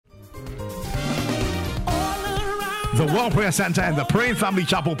The World Prayer Center and the Praying Family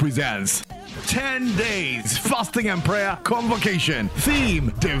Chapel presents 10 days fasting and prayer convocation.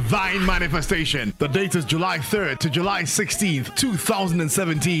 Theme: Divine Manifestation. The date is July 3rd to July 16th,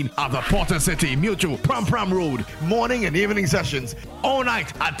 2017 at the Porter City Mutual, Pram Pram Road. Morning and evening sessions all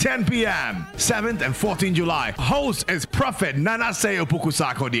night at 10 p.m. 7th and 14th July. Host is Prophet Nana Seyo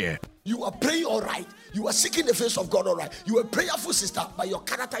Pukusakodie. You are praying all right. You are seeking the face of God all right. You are a prayerful sister, but your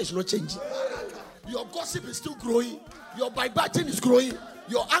character is not changing. Your gossip is still growing. Your backbiting is growing.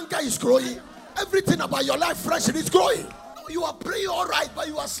 Your anger is growing. Everything about your life fresh is growing. You are praying all right, but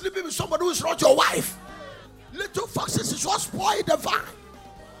you are sleeping with somebody who is not your wife. Little foxes is what spoil the vine.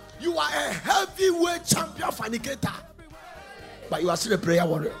 You are a heavyweight champion fornicator, but you are still a prayer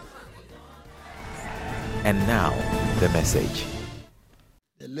warrior. And now, the message.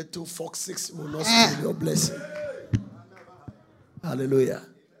 The little foxes will not steal your blessing. Hallelujah.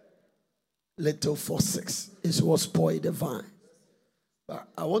 Little foxes is what spoil the vine. But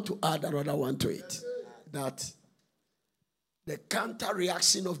I want to add another one to it. That the counter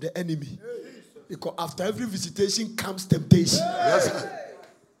reaction of the enemy. Because after every visitation comes temptation. Yes.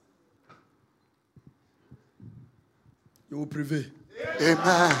 You will prevail.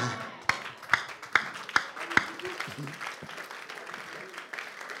 Amen.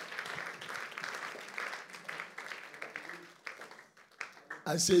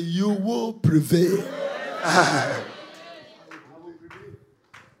 I say you will prevail.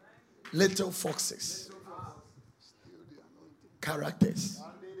 Little foxes. Characters.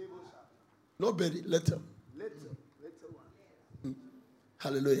 Nobody, little.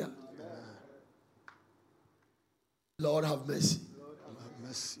 Hallelujah. Lord have mercy.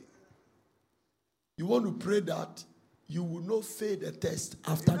 You want to pray that you will not fail the test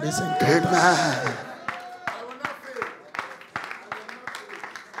after this encounter. Amen.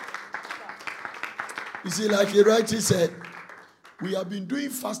 You see, like he rightly said, we have been doing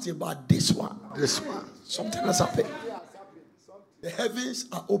fasting, but this one, something has happened. The heavens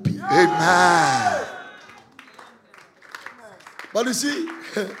are open. Amen. But you see,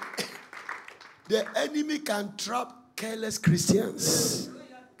 the enemy can trap careless Christians.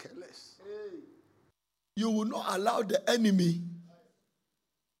 You will not allow the enemy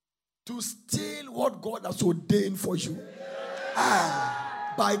to steal what God has ordained for you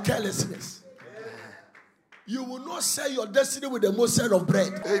by carelessness. You will not sell your destiny with the morsel of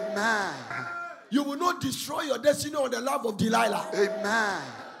bread. Amen. You will not destroy your destiny on the love of Delilah. Amen.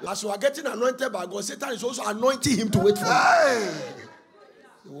 As you are getting anointed by God, Satan is also anointing him to wait for you.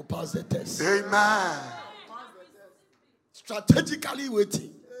 You will pass the test. Amen. Strategically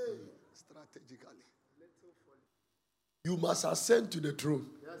waiting. Strategically. You must ascend to the throne.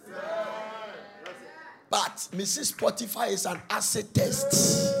 But Mrs. Potiphar is an acid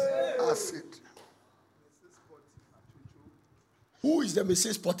test. Acid. Who is the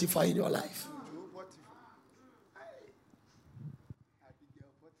Mrs. Potiphar in your life?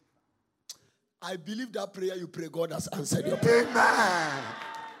 I believe that prayer you pray, God has answered your prayer. Amen.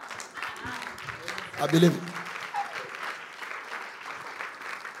 I believe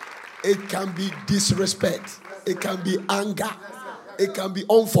it. It can be disrespect. It can be anger. It can be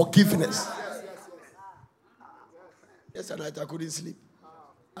unforgiveness. Yesterday night I couldn't sleep.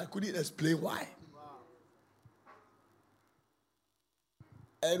 I couldn't explain why.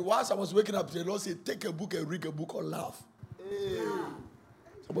 And whilst I was waking up, the Lord said, take a book and read a book on love.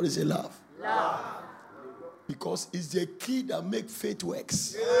 Somebody say love. Love. Because it's the key that makes faith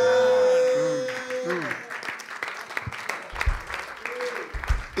works.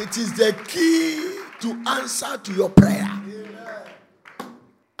 It is the key to answer to your prayer.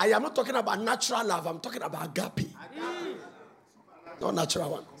 I am not talking about natural love. I'm talking about agape. Not natural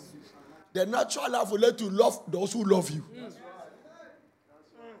one. The natural love will let you love those who love you.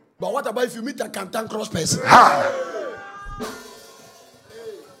 But what about if you meet a cantankerous person?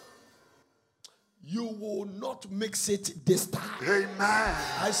 You will not mix it this time. Amen.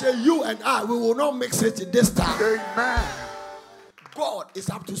 I say you and I, we will not mix it this time. Amen. God is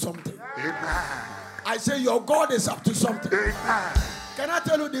up to something. Amen. I say your God is up to something. Amen. Can I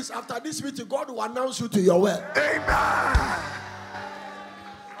tell you this? After this meeting, God will announce you to your well. Amen.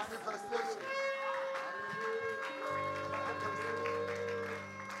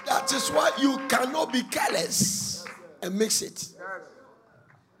 That is why you cannot be careless and mix it.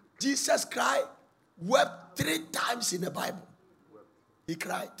 Jesus Christ wept 3 times in the Bible. He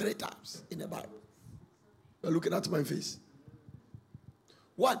cried 3 times in the Bible. You're looking at my face.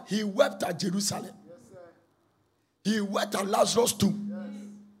 1, he wept at Jerusalem. He wept at Lazarus' tomb.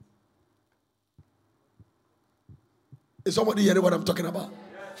 Is somebody hearing what I'm talking about?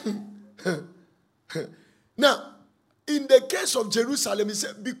 Now, In the case of Jerusalem, he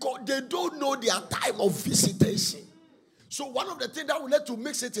said, because they don't know their time of visitation. So one of the things that will let to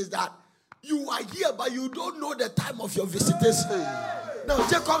mix it is that you are here, but you don't know the time of your visitation. Now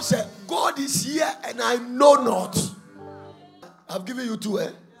Jacob said, God is here and I know not. I've given you two.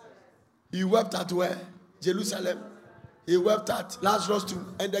 He wept at where? Jerusalem. He wept at Lazarus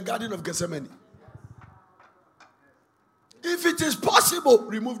tomb and the Garden of Gethsemane. If it is possible,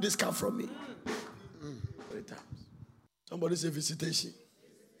 remove this cup from me. 3 times. Somebody say visitation.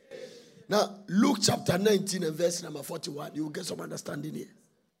 Now, Luke chapter 19 and verse number 41. You will get some understanding here.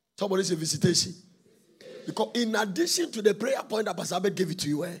 Somebody say visitation. Because in addition to the prayer point that Pastor Abed gave it to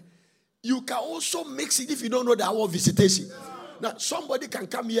you, you can also mix it if you don't know the hour of visitation. Now, somebody can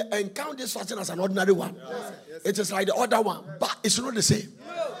come here and count this fasting as an ordinary one. It is like the other one, but it's not the same.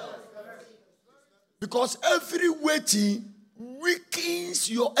 Because every waiting weakens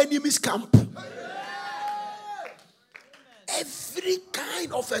your enemy's camp. Every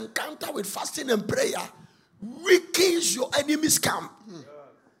kind of encounter with fasting and prayer weakens your enemy's camp.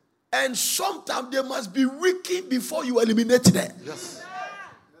 And sometimes they must be weakened before you eliminate them. Yes.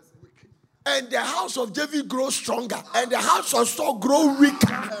 And the house of David grows stronger, and the house of Saul grows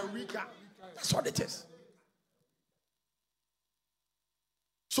weaker. That's what it is.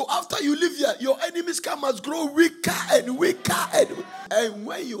 So after you live here, your enemies camp must grow weaker and weaker. And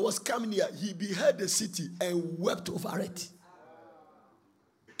when he was coming here, he beheld the city and wept over it.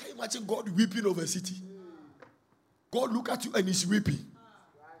 Can you imagine God weeping over a city? God look at you and he's weeping.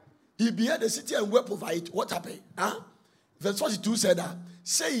 He beheld the city and wept over it. What happened? Verse 42 said that,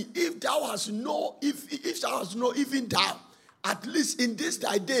 saying, if thou hast no, even thou, at least in this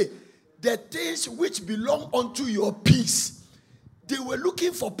thy day, the things which belong unto your peace. They were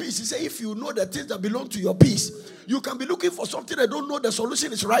looking for peace. He said, if you know the things that belong to your peace, you can be looking for something that don't know the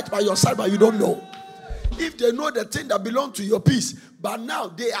solution is right by your side, but you don't know. If they know the thing that belong to your peace, but now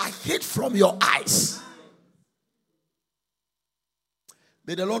they are hid from your eyes.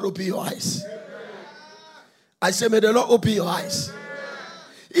 May the Lord open your eyes. I say, may the Lord open your eyes.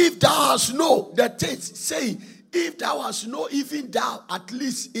 If thou hast known the things, say, if thou hast known, even thou, at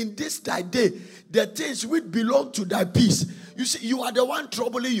least in this thy day, the things which belong to thy peace. You see, you are the one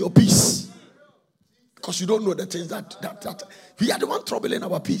troubling your peace. Because you don't know the things that we are the one troubling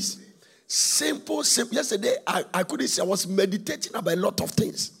our peace. Simple. Yesterday, I couldn't say, I was meditating about a lot of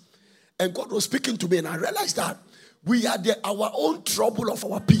things. And God was speaking to me, and I realized that we are our own trouble of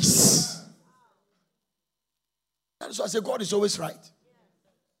our peace. That's why I say God is always right.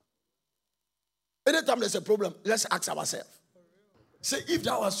 Anytime there's a problem, let's ask ourselves. Say, if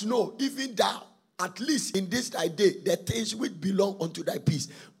thou hast known, even thou, at least in this thy day, the things which belong unto thy peace.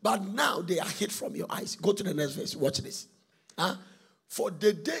 But now they are hid from your eyes. Go to the next verse. Watch this. For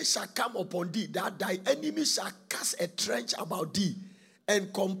the day shall come upon thee that thy enemies shall cast a trench about thee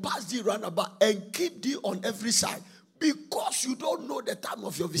and compass thee round about and keep thee on every side, because you don't know the time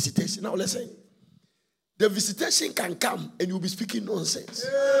of your visitation. Now listen. The visitation can come and you'll be speaking nonsense.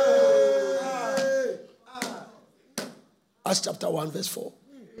 Acts chapter 1 verse 4.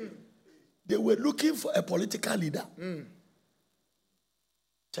 They were looking for a political leader.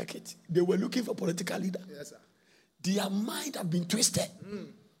 Check it. They were looking for a political leader. Yes, sir. Their mind have been twisted.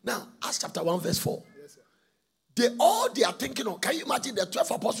 Now, Acts chapter 1 verse 4. Yes, sir. They are thinking of, can you imagine the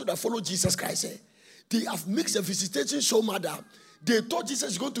 12 apostles that followed Jesus Christ? They have mixed the visitation so mad that they thought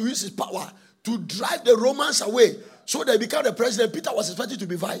Jesus is going to use his power to drive the Romans away. So they became the president. Peter was expected to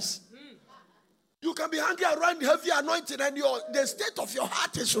be vice. You can be hungry around heavy anointing and the state of your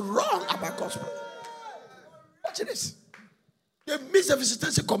heart is wrong about gospel. Watch this. They miss the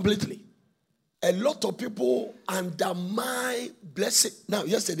visitation completely. A lot of people undermine blessing. Now,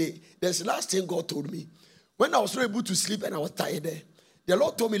 yesterday, there's the last thing God told me. When I was not able to sleep and I was tired there, the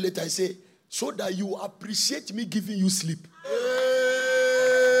Lord told me later, I say, so that you appreciate me giving you sleep.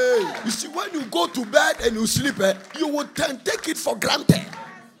 Hey. You see, when you go to bed and you sleep, you will take it for granted.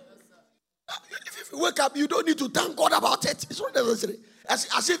 If you wake up, you don't need to thank God about it. It's not necessary.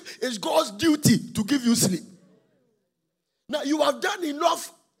 As if it's God's duty to give you sleep. Now, you have done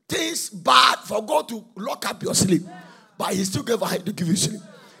enough things bad for God to lock up your sleep. But he still gave a hand to give you sleep.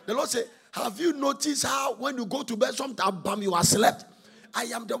 The Lord said, have you noticed how when you go to bed, sometimes you are slept? I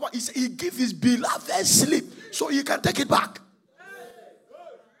am the one. He gives his beloved sleep so you can take it back.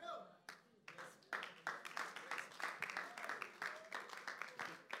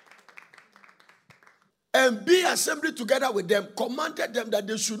 And be assembled together with them, commanded them that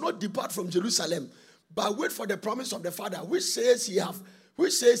they should not depart from Jerusalem, but wait for the promise of the Father, which says he have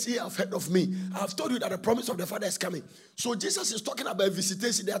heard of me. I have told you that the promise of the Father is coming. So Jesus is talking about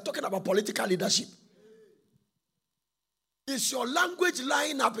visitation. They are talking about political leadership. Is your language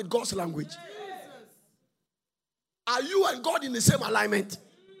lining up with God's language? Are you and God in the same alignment?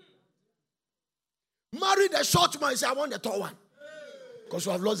 Marry the short man, say, I want the tall one. Because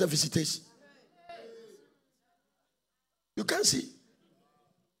you have lost the visitation. You can see.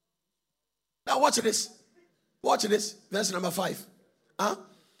 Now watch this. Watch this. Verse number 5.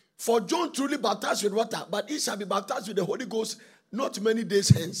 For John truly baptized with water, but he shall be baptized with the Holy Ghost not many days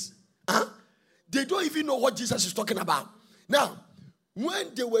hence. They don't even know what Jesus is talking about. Now,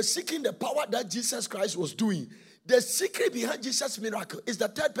 when they were seeking the power that Jesus Christ was doing, the secret behind Jesus' miracle is the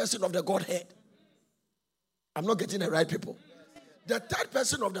third person of the Godhead. I'm not getting the right people. The third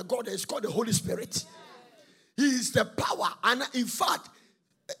person of the Godhead is called the Holy Spirit. He is the power. And in fact,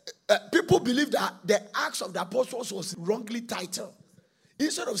 people believe that the Acts of the Apostles was wrongly titled.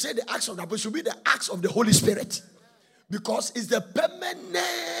 Instead of saying the Acts of the Apostles, it should be the Acts of the Holy Spirit. Because it's the permanent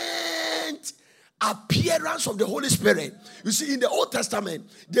appearance of the Holy Spirit. You see, in the Old Testament,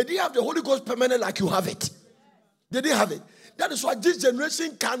 they didn't have the Holy Ghost permanent like you have it. They didn't have it. That is why this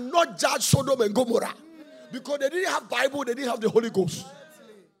generation cannot judge Sodom and Gomorrah. Because they didn't have Bible, they didn't have the Holy Ghost.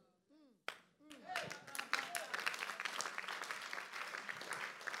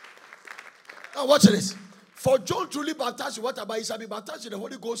 Now watch this. For John truly baptized with water, but he shall be baptized with the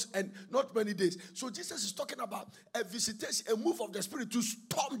Holy Ghost and not many days. So Jesus is talking about a visitation, a move of the Spirit to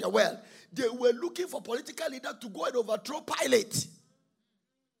storm the world. They were looking for political leaders to go and overthrow Pilate.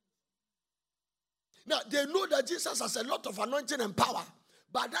 Now, they know that Jesus has a lot of anointing and power.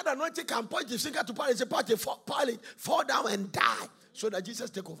 But that anointing can point his finger to Pilate and say, Pilate, fall down and die. So that Jesus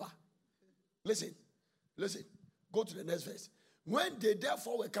take over. Listen. Go to the next verse. When they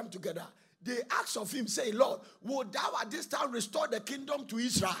therefore were come together, they asked of him, saying, Lord, would thou at this time restore the kingdom to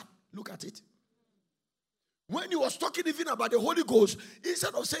Israel? Look at it. When he was talking even about the Holy Ghost,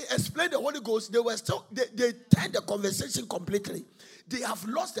 instead of saying, explain the Holy Ghost, they turned the conversation completely. They have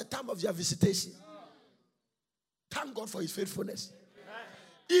lost the time of their visitation. Thank God for his faithfulness.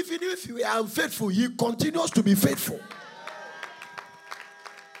 Even if you are unfaithful, he continues to be faithful.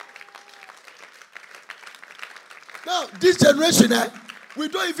 Now, this generation, we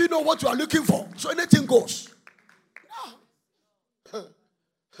don't even know what we are looking for. So anything goes. No.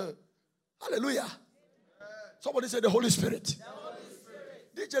 Hallelujah. Somebody said the Holy Spirit. The Holy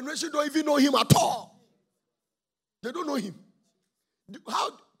Spirit. This generation don't even know him at all. They don't know him. How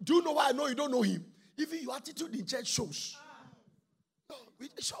do you know why I know you don't know him? Even your attitude in church shows. No,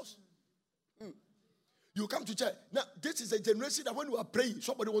 it shows. You come to church. Now, this is a generation that when you are praying,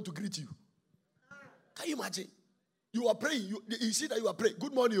 somebody wants to greet you. Can you imagine? You are praying. You see that you are praying.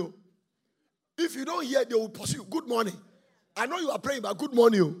 Good morning. Oh. If you don't hear, they will pursue you. Good morning. I know you are praying, but good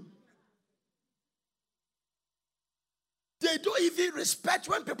morning. Oh. They don't even respect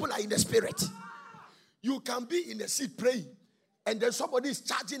when people are in the spirit. You can be in the seat praying, and then somebody is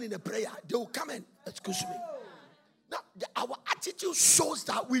charging in a prayer. They will come and, excuse me. Now, our attitude shows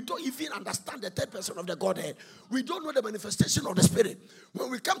that we don't even understand the third person of the Godhead. We don't know the manifestation of the Spirit.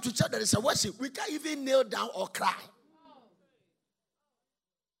 When we come to church, there is a worship. We can't even kneel down or cry.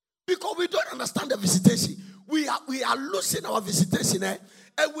 Because we don't understand the visitation. We are losing our visitation, and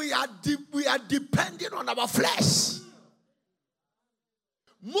we are depending on our flesh.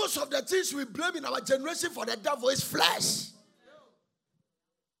 Most of the things we blame in our generation for the devil is flesh.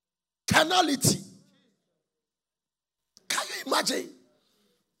 Carnality. Can you imagine?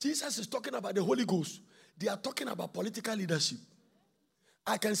 Jesus is talking about the Holy Ghost. They are talking about political leadership.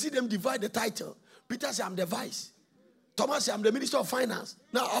 I can see them divide the title. Peter said, I'm the vice. Thomas said, I'm the minister of finance.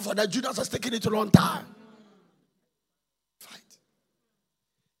 Now, after that, Judas has taken it a long time. Fight.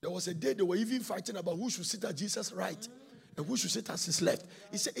 There was a day they were even fighting about who should sit at Jesus' right and who should sit at his left.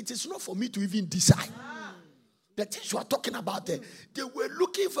 He said, it is not for me to even decide. The things you are talking about there, they were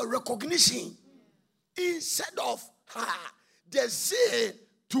looking for recognition instead of the zeal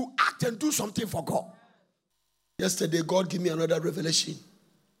to act and do something for God. Yesterday, God gave me another revelation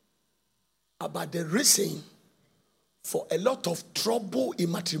about the reason for a lot of trouble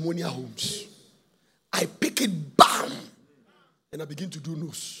in matrimonial homes. I pick it, bam, and I begin to do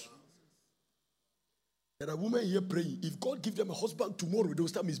news. There are women here praying. If God gives them a husband tomorrow, they will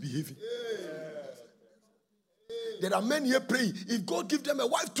start misbehaving. There are men here praying. If God gives them a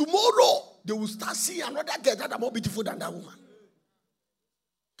wife tomorrow, they will start seeing another girl that are more beautiful than that woman.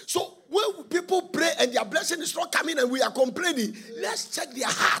 So when people pray and their blessing is not coming and we are complaining, let's check their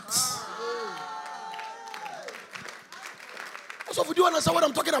hearts. So do you understand what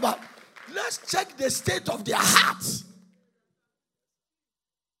I'm talking about? Let's check the state of their hearts.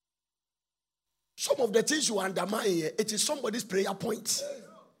 Some of the things you undermine here, it is somebody's prayer point.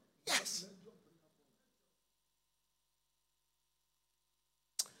 Yes.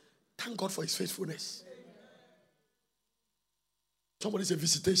 Thank God for his faithfulness. Somebody say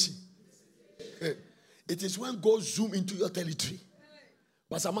visitation. It is when God zoom into your territory.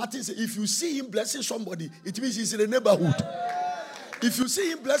 Pastor Martin said, if you see him blessing somebody, it means he's in the neighborhood. If you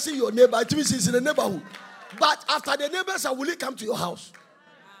see him blessing your neighbor, it means he's in the neighborhood. But after the neighbors, will he come to your house?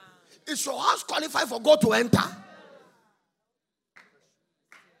 Is your house qualified for God to enter?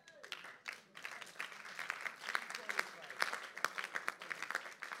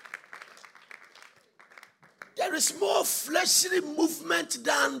 There is more fleshly movement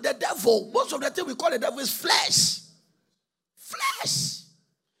than the devil. Most of the thing we call the devil is flesh. Flesh.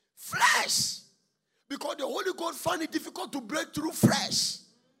 Flesh. Because the Holy Ghost found it difficult to break through flesh.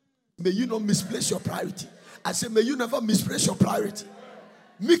 May you not misplace your priority. I say, may you never misplace your priority.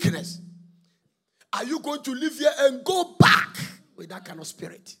 Meekness. Are you going to live here and go back with that kind of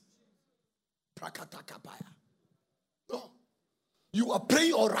spirit? Prakatakapaya. No. You are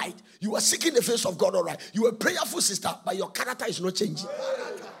praying all right. You are seeking the face of God all right. You are a prayerful sister, but your character is not changing.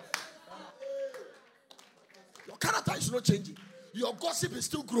 Your character is not changing. Your gossip is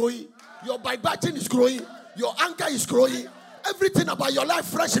still growing. Your backbiting is growing. Your anger is growing. Everything about your life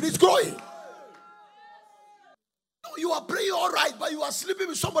fresh is growing. No, you are praying all right, but you are sleeping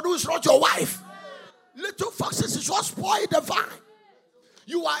with somebody who is not your wife. Little foxes is what spoil the vine.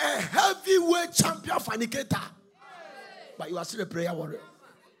 You are a heavyweight champion fornicator, but you are still a prayer warrior.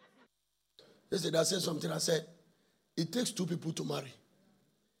 Yesterday I said something. I said, it takes two people to marry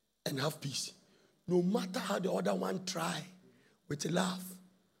and have peace. No matter how the other one try, with love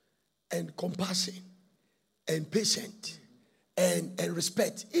and compassion and patience and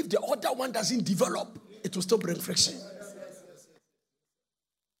respect. If the other one doesn't develop, it will still bring friction.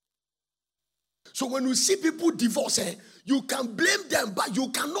 So when you see people divorce, you can blame them, but you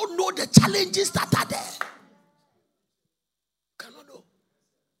cannot know the challenges that are there. You cannot know.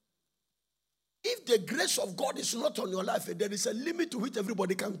 If the grace of God is not on your life, there is a limit to which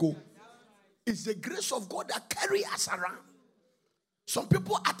everybody can go. It's the grace of God that carries us around. Some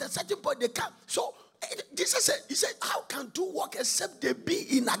people at a certain point, they can't. So Jesus said, he said, how can two walk except they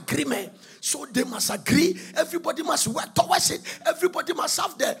be in agreement? So they must agree. Everybody must work towards it. Everybody must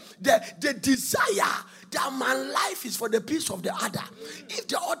have the desire that my life is for the peace of the other. If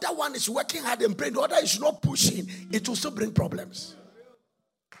the other one is working hard and praying, the other is not pushing, it will still bring problems.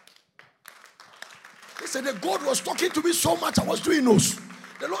 He said that God was talking to me so much, I was doing those.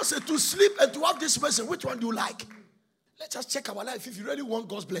 The Lord said, to sleep and to have this person, which one do you like? Let's just check our life. If you really want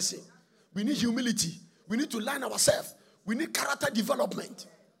God's blessing, we need humility. We need to line ourselves. We need character development.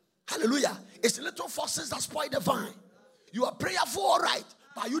 Hallelujah. It's the little foxes that spoil the vine. You are prayerful, all right,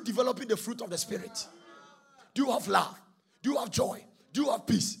 but are you developing the fruit of the Spirit? Do you have love? Do you have joy? Do you have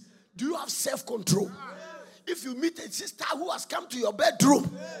peace? Do you have self-control? If you meet a sister who has come to your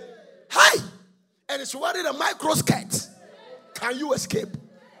bedroom, hi, and is wearing a micro skirt, can you escape?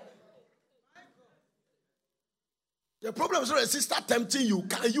 The problem is not a sister tempting you.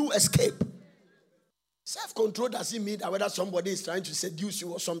 Can you escape? Self-control doesn't mean that whether somebody is trying to seduce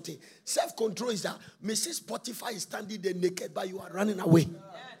you or something. Self-control is that Mrs. Potiphar is standing there naked, but you are running away.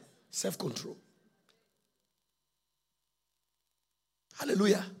 Self-control.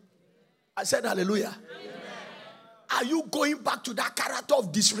 Hallelujah. I said hallelujah. Amen. Are you going back to that character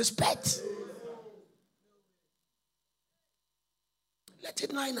of disrespect? Let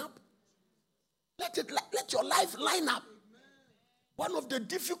it line up. Let your life line up. One of the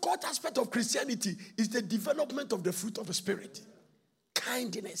difficult aspects of Christianity is the development of the fruit of the Spirit.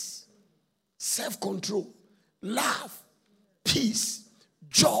 Kindness, self-control, love, peace,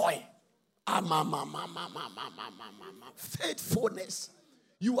 joy, faithfulness.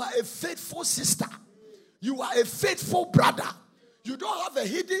 You are a faithful sister. You are a faithful brother. You don't have a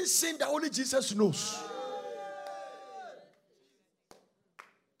hidden sin that only Jesus knows.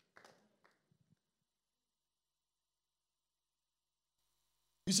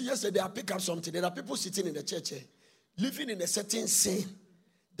 You see, yesterday I picked up something. There are people sitting in the church living in a certain sin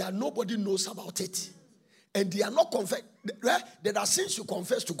that nobody knows about it. And they are not confessed. There are sins you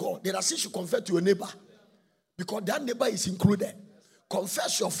confess to God. There are sins you confess to your neighbor. Because that neighbor is included.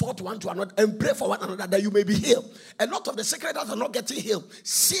 Confess your fault one to another and pray for one another that you may be healed. A lot of the secretaries are not getting healed.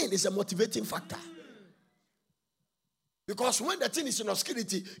 Sin is a motivating factor. Because when the thing is in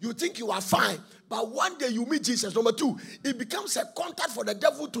obscurity, you think you are fine. But one day you meet Jesus. Number two, it becomes a contact for the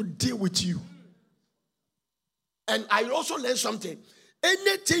devil to deal with you. And I also learned something.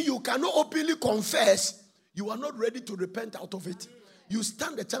 Anything you cannot openly confess, you are not ready to repent out of it. You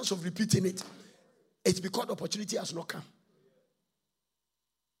stand the chance of repeating it. It's because the opportunity has not come.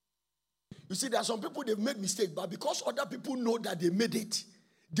 You see, there are some people, they've made mistakes, but because other people know that they made it,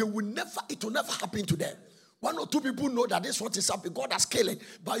 it will never happen to them. 1 or 2 people know that this is what is happening. God has killed it,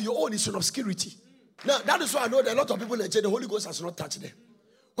 but your own is in obscurity. Now, that is why I know that a lot of people in the church, the Holy Ghost has not touched them.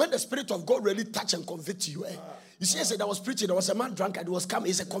 When the Spirit of God really touch and convict you, you see, I said, I was preaching, there was a man drunk and he was coming.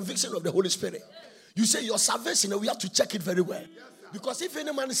 It's a conviction of the Holy Spirit. You say your salvation, we have to check it very well. Because if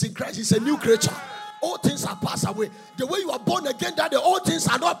any man is in Christ, he's a new creature. All things are passed away. The way you are born again, that the old things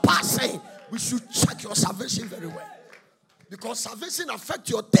are not passing. We should check your salvation very well. Because salvation affects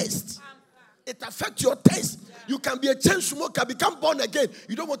your taste. It affects your taste. You can be a chain smoker, become born again.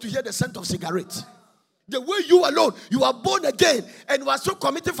 You don't want to hear the scent of cigarette. The way you alone, you are born again, and you are still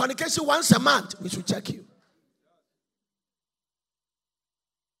committing fornication once a month. We should check you.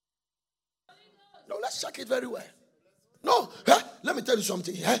 No, let's check it very well. No, let me tell you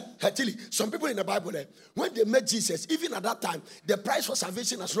something. Some people in the Bible, when they met Jesus, even at that time, the price for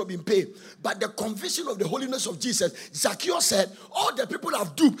salvation has not been paid. But the conviction of the holiness of Jesus, Zacchaeus said, all the people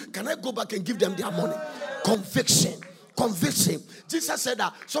have duped. Can I go back and give them their money? Conviction. Jesus said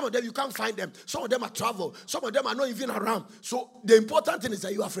that some of them you can't find them. Some of them are traveled. Some of them are not even around. So the important thing is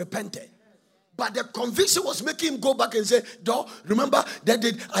that you have repented. But the conviction was making him go back and say, "Dog, remember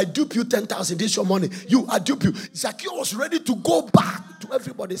that I dupe you 10,000. This is your money. I dupe you." Zacchaeus was ready to go back to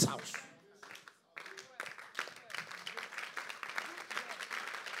everybody's house.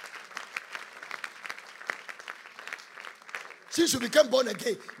 Since you became born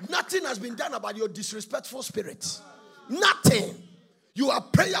again, nothing has been done about your disrespectful spirit. Nothing. You are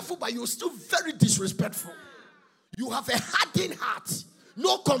prayerful, but you're still very disrespectful. You have a hardened heart.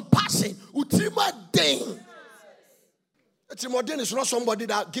 No compassion. Utrimadin is not somebody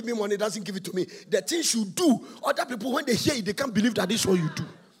that give me money, doesn't give it to me. The things you do, other people, when they hear it, they can't believe that this is what you do.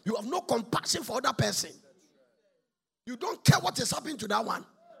 You have no compassion for other person. You don't care what is happening to that one.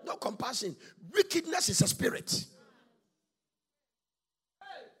 No compassion. Wickedness is a spirit.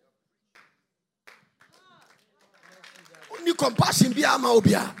 Only compassion be ama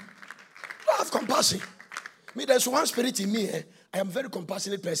obia. Don't have compassion. Me, there's one spirit in me. I am a very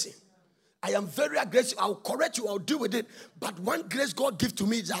compassionate person. I am very aggressive. I'll correct you. I'll deal with it. But one grace God gives to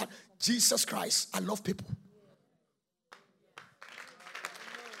me is that Jesus Christ, I love people.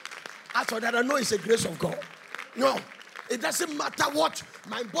 As for that, I know it's a grace of God. No, it doesn't matter what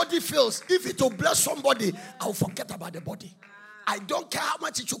my body feels. If it will bless somebody, I'll forget about the body. I don't care how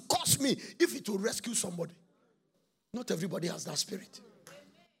much it will cost me if it will rescue somebody. Not everybody has that spirit.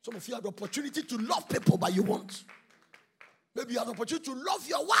 Some of you have the opportunity to love people, but you won't. Maybe you have the opportunity to love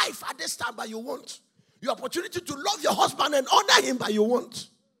your wife at this time, but you won't. You have the opportunity to love your husband and honor him, but you won't.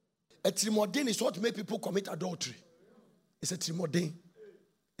 A trimodin is what make people commit adultery. It's a trimodin.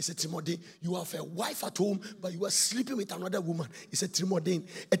 It's a trimodin. You have a wife at home, but you are sleeping with another woman. It's a trimodin.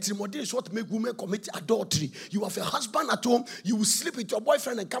 A trimodin is what make women commit adultery. You have a husband at home, you will sleep with your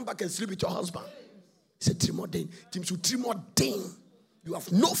boyfriend and come back and sleep with your husband. It's a trimodin. Trimodin. You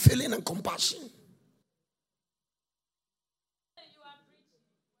have no feeling and compassion.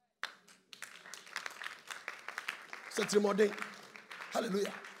 It's a trimodin.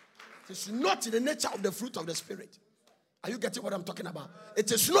 Hallelujah. It's not in the nature of the fruit of the Spirit. Are you getting what I'm talking about?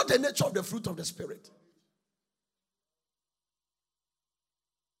 It is not the nature of the fruit of the Spirit.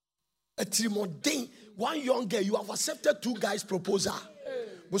 A trimodin. One young girl, you have accepted 2 guys' proposal.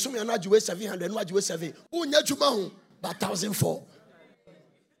 But some are not 700, not 7. But 1,004.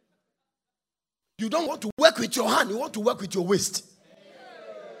 You don't want to work with your hand, you want to work with your waist.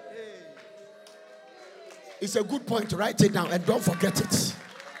 It's a good point to write it down and don't forget it.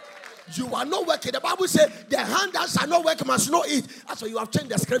 You are not working. The Bible says the hand that shall not work must not eat. That's why you have changed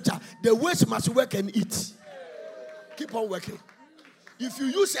the scripture. The waist must work and eat. Keep on working. If you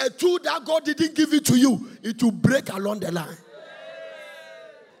use a tool that God didn't give it to you, it will break along the line.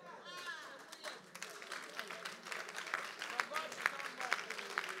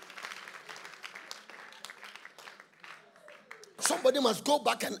 Somebody must go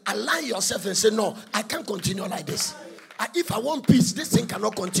back and align yourself and say, no, I can't continue like this. If I want peace, this thing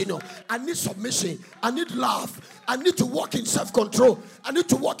cannot continue. I need submission. I need love. I need to walk in self-control. I need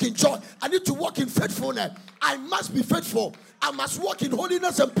to walk in joy. I need to walk in faithfulness. I must be faithful. I must walk in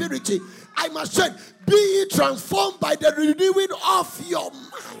holiness and purity. I must say, be ye transformed by the renewing of your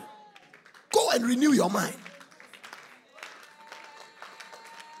mind. Go and renew your mind.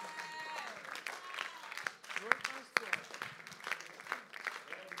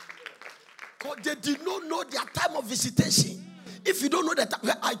 They did not know their time of visitation. If you don't know that,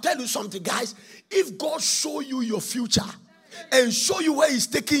 I tell you something, guys. If God show you your future and show you where He's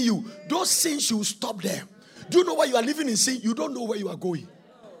taking you, those sins, you will stop there. Do you know why you are living in sin? You don't know where you are going.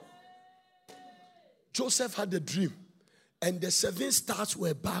 Joseph had a dream, and the 7 stars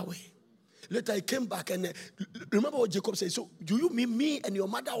were bowing. Later he came back and remember what Jacob said. So do you mean me and your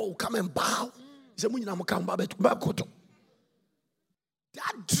mother will come and bow? He said,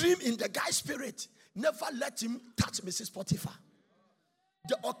 that dream in the guy's spirit never let him touch Mrs. Potiphar.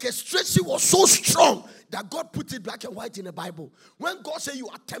 The orchestration was so strong that God put it black and white in the Bible. When God said you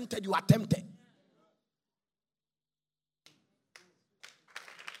are tempted, you are tempted.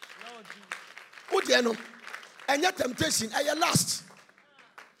 Who do you know? And your temptation, and your last.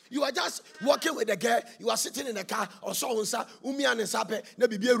 You are just walking with the girl, you are sitting in the car, or so on, the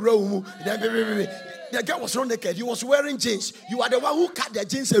girl was not naked, he was wearing jeans. You are the one who cut the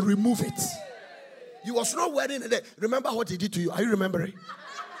jeans and remove it. He was not wearing it. Remember what he did to you? Are you remembering?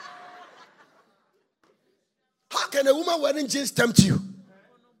 How can a woman wearing jeans tempt you?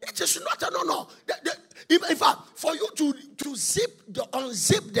 It is not no. In fact, for you to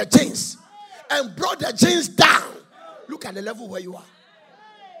unzip the jeans and brought the jeans down, look at the level where you are.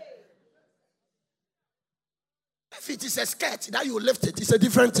 If it is a skirt, now you lift it, it's a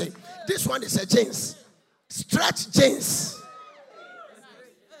different thing. This one is a jeans. Stretch jeans.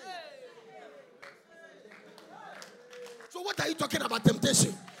 So what are you talking about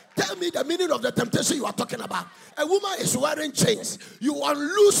temptation? Tell me the meaning of the temptation you are talking about. A woman is wearing chains. You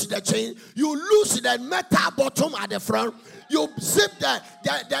unloose the chain. You loose the metal bottom at the front. You zip the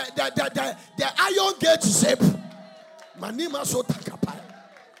iron gauge zip. Manima so takapai.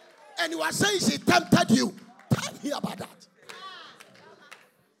 And you are saying she tempted you. Tell me about that.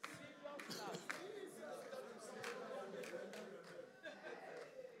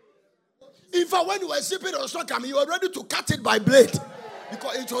 In fact, when you were zipping on stock, you were ready to cut it by blade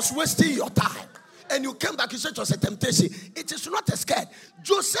because it was wasting your time. And you came back, you said it was a temptation. It is not a skirt.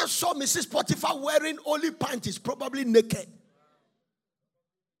 Joseph saw Mrs. Potiphar wearing only panties, probably naked.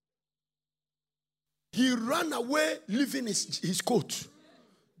 He ran away leaving his coat.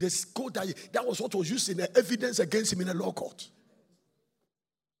 This coat, that was what was used in the evidence against him in the law court.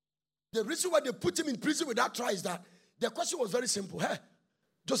 The reason why they put him in prison without trial is that the question was very simple. Hey,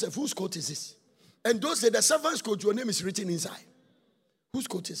 Joseph, whose coat is this? And those say the servant's coat, your name is written inside. Whose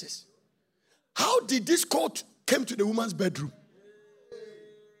coat is this? How did this coat come to the woman's bedroom?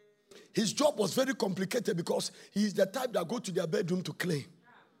 His job was very complicated because he is the type that go to their bedroom to clean.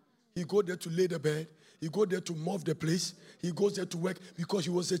 He go there to lay the bed. He go there to move the place. He goes there to work because he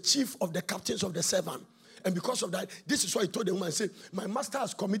was the chief of the captains of the servant. And because of that, this is why he told the woman, he said, my master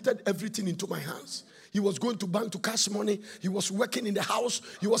has committed everything into my hands. He was going to bank to cash money. He was working in the house.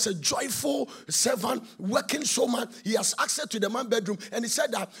 He was a joyful servant, working so much. He has access to the man's bedroom. And he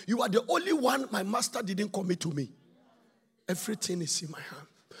said that you are the only one my master didn't commit to me. Everything is in my hand.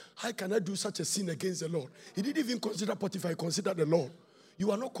 How can I do such a sin against the Lord? He didn't even consider Potiphar. He considered the Lord.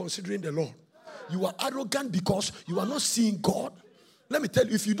 You are not considering the Lord. You are arrogant because you are not seeing God. Let me tell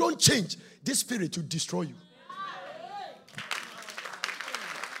you, if you don't change, this spirit will destroy you.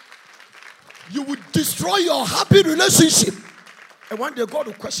 You will destroy your happy relationship. And one day God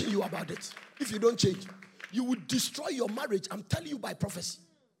will question you about it. If you don't change, you will destroy your marriage. I'm telling you by prophecy.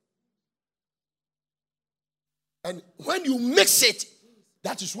 And when you mix it,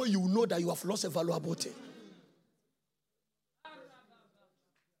 that is when you will know that you have lost a valuable thing.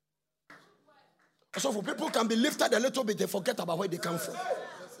 So for people can be lifted a little bit, they forget about where they come from.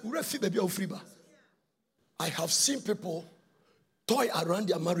 I have seen people toy around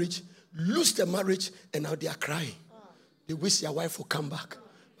their marriage, lose their marriage, and now they are crying. They wish their wife will come back,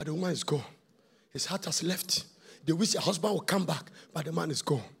 but the woman is gone. His heart has left. They wish their husband will come back, but the man is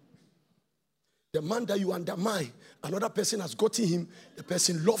gone. The man that you undermine, another person has gotten him, the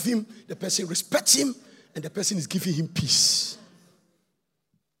person loves him, the person respects him, and the person is giving him peace.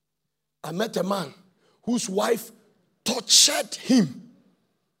 I met a man whose wife tortured him,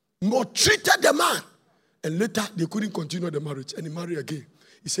 maltreated the man, and later they couldn't continue the marriage, and he married again.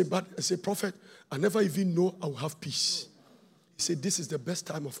 He said, but I said, Prophet, I never even know I will have peace. He said, this is the best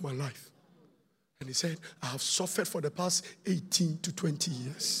time of my life. And he said, I have suffered for the past 18 to 20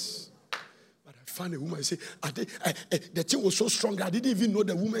 years. But I found a woman, I said, the thing was so strong, I didn't even know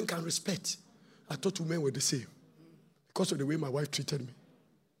the woman can respect. I thought women were the same because of the way my wife treated me.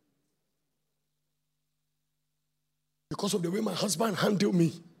 Because of the way my husband handled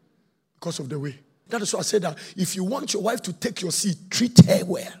me. Because of the way. That is why I said that if you want your wife to take your seat, treat her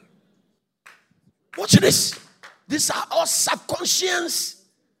well. Watch this. These are all subconscious,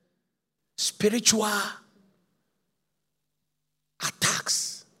 spiritual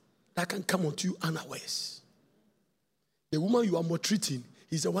attacks that can come onto you unawares. The woman you are maltreating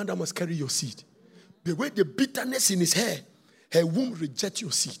is the one that must carry your seed. The way the bitterness in his hair, her womb rejects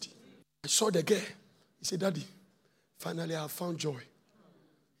your seed. I saw the girl. He said, Daddy, Finally, I found joy.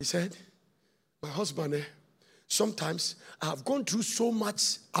 He said, my husband, sometimes I have gone through so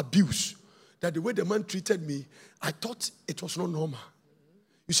much abuse that the way the man treated me, I thought it was not normal.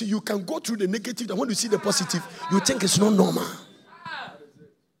 You see, you can go through the negative, and when you see the positive, you think it's not normal.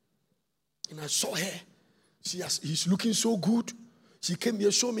 And I saw her. He's looking so good. She came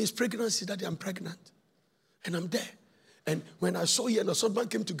here, showed me his pregnancy, Daddy, I'm pregnant. And I'm there. And when I saw her and the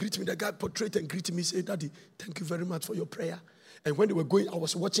husband came to greet me, the guy portrayed and greeted me, said, Daddy, thank you very much for your prayer. And when they were going, I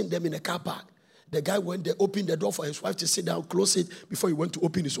was watching them in a car park. The guy went there, opened the door for his wife to sit down, close it, before he went to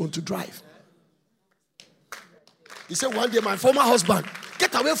open his own to drive. He said, one day, my former husband,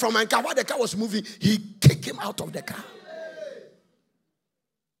 get away from my car. While the car was moving, he kicked him out of the car.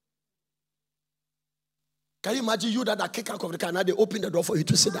 Can you imagine you that kick out of the car, now they open the door for you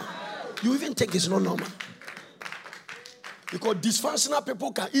to sit down? You even think it's not normal. Because dysfunctional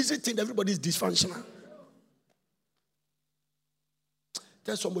people can easily think everybody is dysfunctional.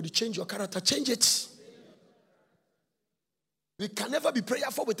 Tell somebody, change your character, change it. We can never be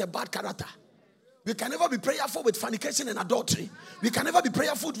prayerful with a bad character. We can never be prayerful with fornication and adultery. We can never be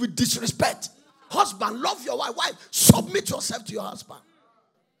prayerful with disrespect. Husband, love your wife. Wife, submit yourself to your husband.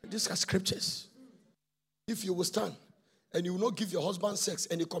 These are scriptures. If you will stand and you will not give your husband sex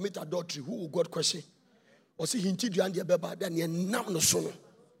and you commit adultery, who will God question? Or see, can't you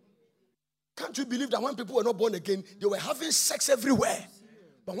believe that when people were not born again, they were having sex everywhere?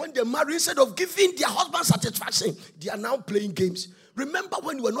 But when they marry, instead of giving their husband satisfaction, they are now playing games. Remember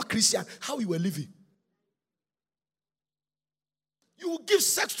when you were not Christian, how you were living? You will give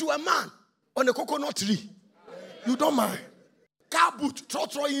sex to a man on a coconut tree. You don't mind. Car boot,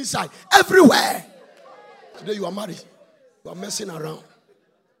 throw inside, everywhere. Today you are married. You are messing around.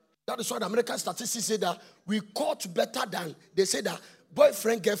 That is why the American statistics say that we court better than, they say that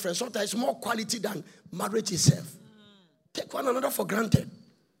boyfriend, girlfriend, sometimes more quality than marriage itself. Take one another for granted.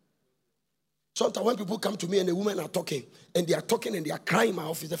 Sometimes when people come to me and the women are talking and they are crying in my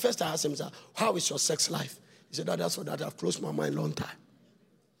office, the first time I ask them is, how is your sex life? He said, that's for that I've closed my mind a long time.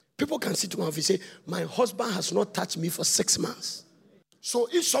 People can sit to my office and say, my husband has not touched me for 6 months. So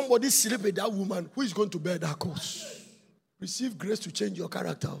if somebody sleeps with that woman, who is going to bear that cost? Receive grace to change your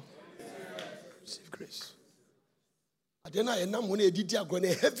character. Receive grace. At the end of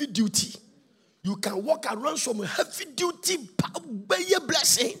a heavy duty. You can walk around some heavy duty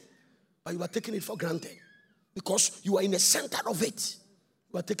blessing, but you are taking it for granted. Because you are in the center of it.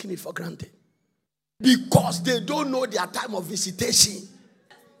 You are taking it for granted. Because they don't know their time of visitation.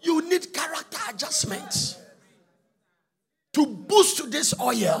 You need character adjustment to boost this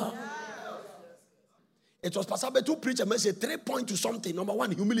oil. It was Pastor Beto preach a message, 3 points to something. Number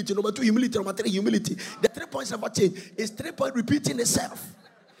 1, humility. Number 2, humility. Number 3, humility. The 3 points never change. It's 3 points repeating itself.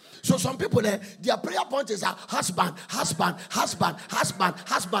 So some people, their prayer point is husband, husband, husband, husband,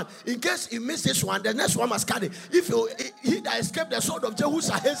 husband. In case you miss this one, the next one must carry. If he that escaped the sword of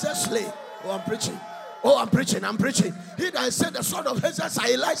Jehusa, Hazel slay. Oh, I'm preaching. I'm preaching. He that escaped the sword of Hazel,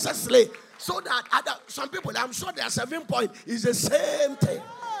 Elisha slay. So that some people, I'm sure their 7 point is the same thing.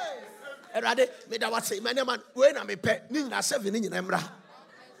 In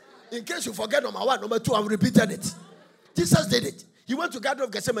case you forget number 1, number 2, I've repeated it. Jesus did it. He went to the Garden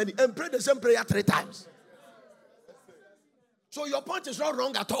of Gethsemane and prayed the same prayer 3 times. So your point is not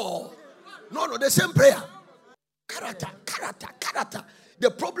wrong at all. No, the same prayer. Character.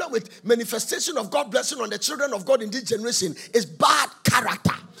 The problem with manifestation of God blessing on the children of God in this generation is bad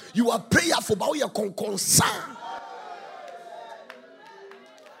character. You are prayerful, but you are concerned.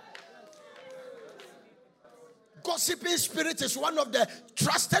 Gossiping spirit is one of the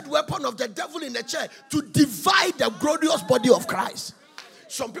trusted weapons of the devil in the church to divide the glorious body of Christ.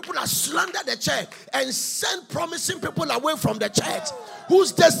 Some people have slandered the church and sent promising people away from the church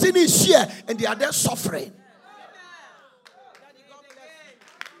whose destiny is here and they are there suffering.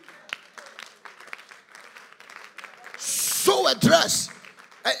 So address.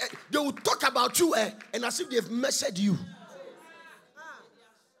 They will talk about you and as if they've messaged you.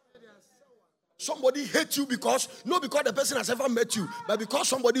 Somebody hates you not because the person has ever met you, but because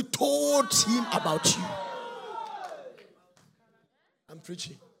somebody told him about you. I'm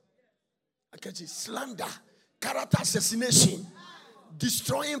preaching. I can see slander, character assassination,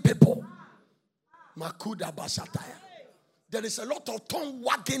 destroying people. Makuda Basataya. There is a lot of tongue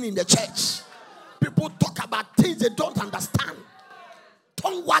wagging in the church. People talk about things they don't understand.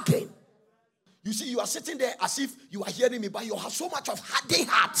 Tongue wagging. You see, you are sitting there as if you are hearing me, but you have so much of hardy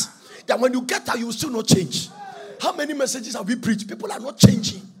heart that when you get out, you will still not change. How many messages have we preached? People are not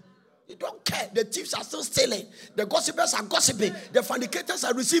changing. They don't care. The thieves are still stealing. The gossipers are gossiping. The fornicators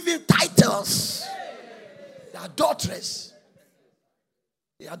are receiving titles. The adulterers.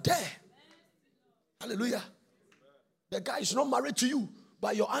 They are there. Hallelujah. The guy is not married to you,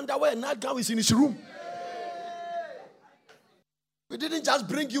 but your underwear and nightgown is in his room. We didn't just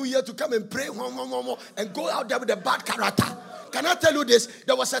bring you here to come and pray and go out there with a bad character. Can I tell you this?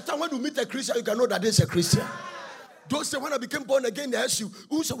 There was a time when you meet a Christian, you can know that this is a Christian. Don't say when I became born again, they ask you,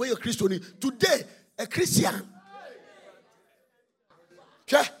 who's the way you're Christian? Today, a Christian.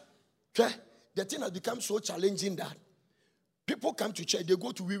 The thing has become so challenging that people come to church, they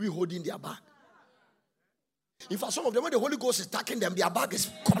go to wee holding their bag. In fact, some of them, when the Holy Ghost is attacking them, their bag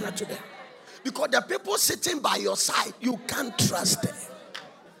is cornered to them. Because the people sitting by your side, you can't trust them.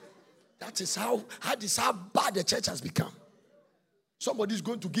 That is how bad the church has become. Somebody is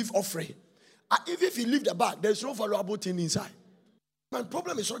going to give offering. Even if you leave the bag, there's no valuable thing inside. My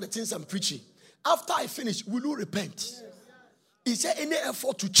problem is not the things I'm preaching. After I finish, will you repent? Is there any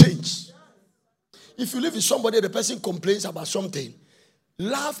effort to change? If you live with somebody, the person complains about something,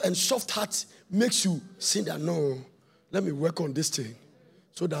 love and soft heart makes you say that, no, let me work on this thing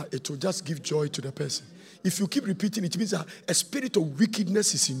so that it will just give joy to the person. If you keep repeating, it means that a spirit of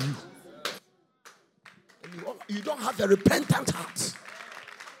wickedness is in you. And you don't have a repentant heart. So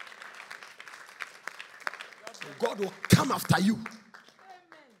God will come after you.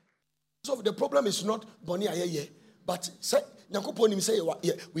 So the problem is not Bonnie Ayeye, but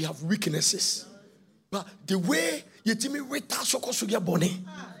we have weaknesses. But the way you tell me we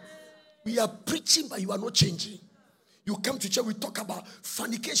are preaching, but you are not changing. You come to church, we talk about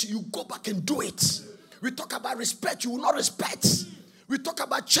fornication, you go back and do it. We talk about respect, you will not respect. We talk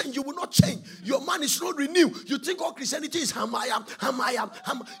about change, you will not change. Your mind is not renewed. You think all Christianity is ham I am.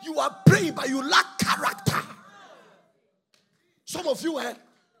 You are praying, but you lack character. Some of you,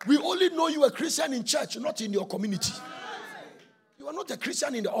 we only know you are a Christian in church, not in your community. You are not a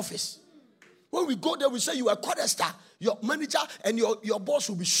Christian in the office. When we go there, we say you are a chorister, your manager, and your boss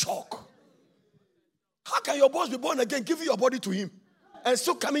will be shocked. How can your boss be born again, giving your body to him, and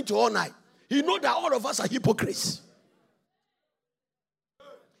still coming to all night? He knows that all of us are hypocrites.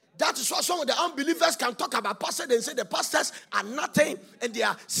 That is why some of the unbelievers can talk about pastors and say the pastors are nothing and they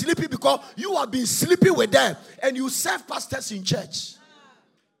are sleepy because you have been sleeping with them and you serve pastors in church.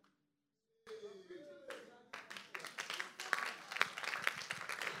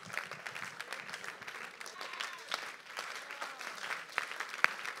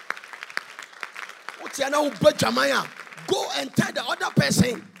 Go and tell the other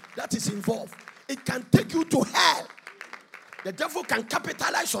person that is involved. It can take you to hell. The devil can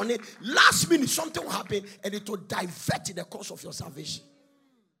capitalize on it. Last minute, something will happen and it will divert the course of your salvation.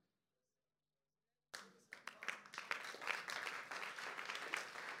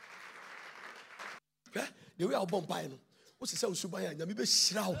 The way I bomb by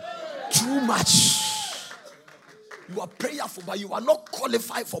too much. You are prayerful, but you are not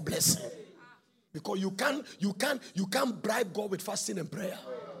qualified for blessing. Because you can't bribe God with fasting and prayer.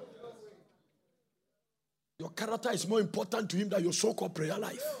 Your character is more important to him than your so-called prayer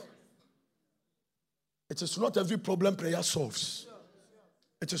life. It is not every problem prayer solves.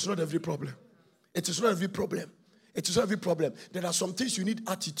 It is not every problem. It is not every problem. It is not every problem. There are some things you need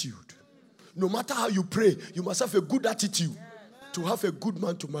attitude. No matter how you pray, you must have a good attitude to have a good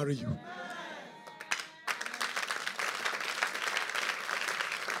man to marry you.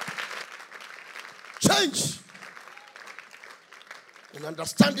 Change. And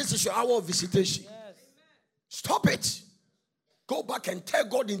understand this is your hour of visitation. Stop it. Go back and tell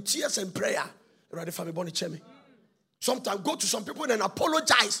God in tears and prayer. Ready for me, Bonnie Chemi? Sometimes go to some people and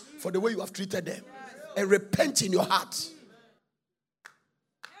apologize for the way you have treated them. And repent in your heart.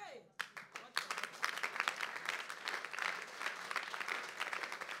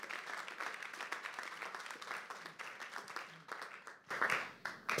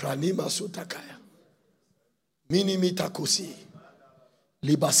 Pranima Sotakaya. Minimi Takosi.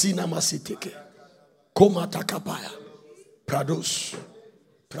 Libasina Masiteke. Koma Takapaya. Prados.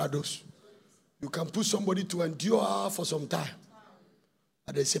 You can put somebody to endure for some time.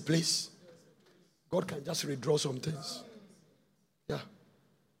 But there's a place. God can just withdraw some things. Yeah.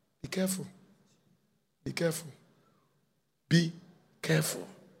 Be careful. Be careful. Be careful.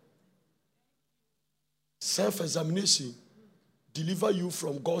 Self-examination deliver you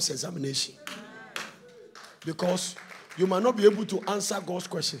from God's examination. Because you might not be able to answer God's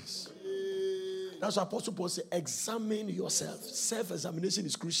questions. That's what Apostle Paul said, examine yourself. Self-examination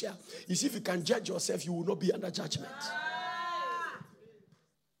is crucial. You see, if you can judge yourself, you will not be under judgment.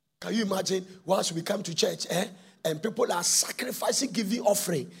 Can you imagine, once we come to church, and people are sacrificing, giving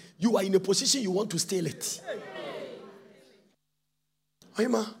offering, you are in a position you want to steal it.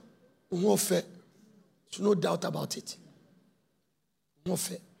 There's no doubt about it. No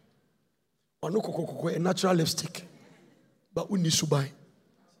fair. A natural lipstick. But we need to buy.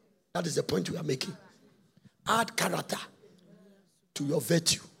 That is the point we are making. Add character to your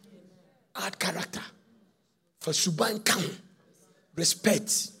virtue. Add character. For Suban come.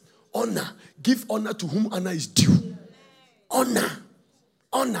 Respect. Honor. Give honor to whom honor is due. Honor.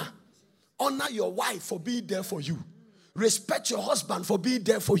 Honor. Honor your wife for being there for you. Respect your husband for being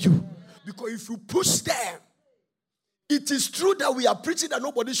there for you. Because if you push them, it is true that we are preaching that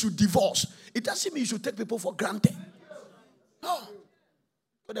nobody should divorce. It doesn't mean you should take people for granted. No.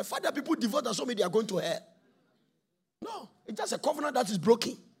 But the fact that people divorce doesn't mean they are going to hell. No. It's just a covenant that is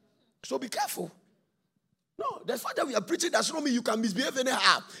broken. So be careful. No. The fact that we are preaching doesn't mean you can misbehave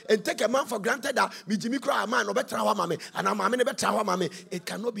anyhow and take a man for granted that me Jimmy cry a man or better mame and a man better mame. It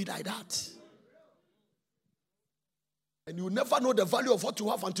cannot be like that. And you never know the value of what you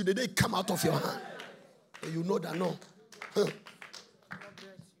have until the day it come out of your hand. And you know that no.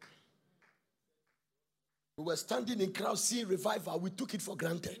 We were standing in crowd seeing revival. We took it for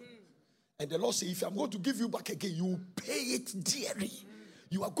granted. And the Lord said, if I'm going to give you back again, you will pay it dearly.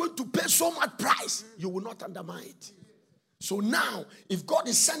 You are going to pay so much price, you will not undermine it. So now, if God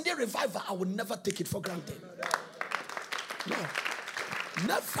is sending revival, I will never take it for granted. No.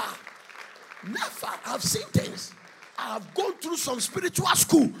 Never. Never. I've seen things. I have gone through some spiritual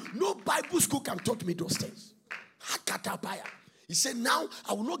school. No Bible school can teach me those things. He said, now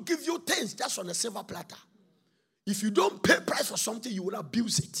I will not give you things just on a silver platter. If you don't pay price for something, you will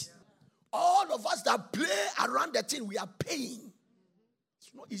abuse it. All of us that play around the thing, we are paying.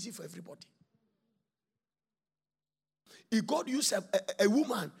 It's not easy for everybody. If God used a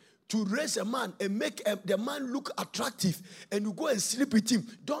woman to raise a man and make the man look attractive, and you go and sleep with him,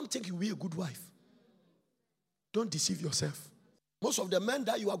 don't think you will be a good wife. Don't deceive yourself. Most of the men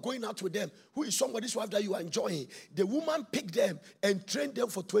that you are going out with them, who is somebody's wife that you are enjoying, the woman picked them and trained them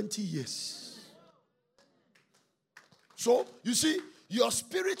for 20 years. So, you see, your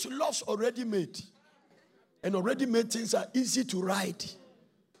spirit love's already made. And already made things are easy to ride.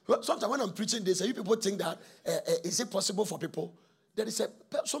 Sometimes when I'm preaching this, you people think that, is it possible for people? There is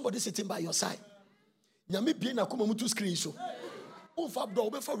somebody sitting by your side.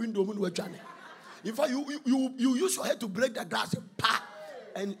 In fact, you use your head to break the glass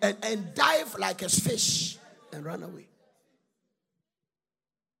and dive like a fish and run away.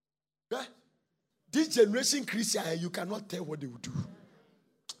 Yeah? This generation Christian, you cannot tell what they will do.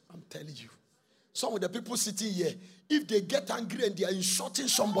 I'm telling you. Some of the people sitting here, if they get angry and they are insulting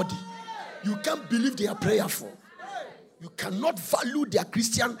somebody, you can't believe they are prayerful. You cannot value their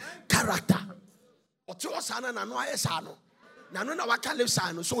Christian character. So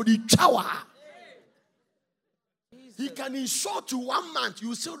the chower. He can insult you 1 month.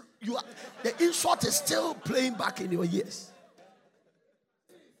 The insult is still playing back in your ears.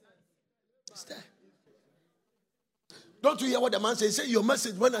 It's there. Don't you hear what the man says? Say your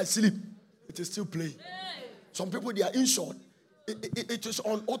message when I sleep. It is still playing. Some people, they are insult. It is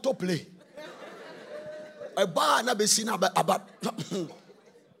on autoplay.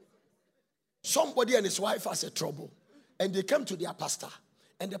 Somebody and his wife has a trouble. And they came to their pastor.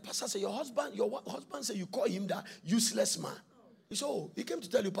 And the pastor said, your husband said you call him that useless man. He said, oh, he came to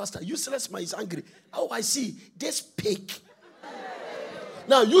tell you, pastor, useless man is angry. Oh, I see. This pig.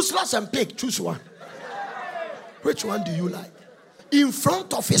 Now, useless and pig, choose one. Which one do you like? In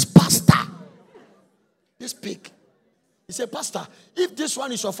front of his pastor. This pig. He said, pastor, if this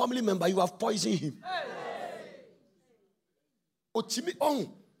one is your family member, you have poisoned him.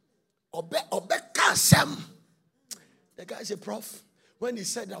 The guy said, prof, when he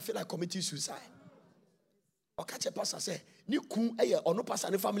said, I feel like committing suicide. Okache pastor said, ni kun eye ono pastor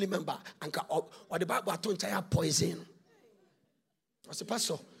ni family member anka or the Bible atoncha poison. I said,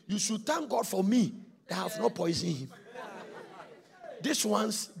 pastor, you should thank God for me that I have not poisoned him. These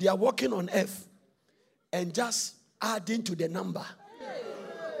ones, they are walking on earth and just adding to the number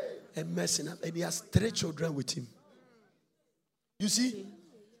and messing up. And he has 3 children with him. You see,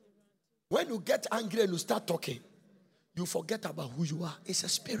 when you get angry and you start talking, you forget about who you are. It's a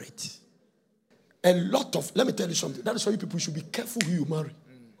spirit. Let me tell you something. That is why you people should be careful who you marry.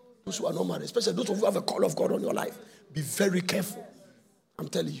 Those who are not married, especially those of you who have a call of God on your life, be very careful. I'm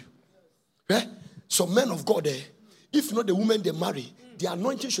telling you. Yeah? Some men of God, if not the women they marry, the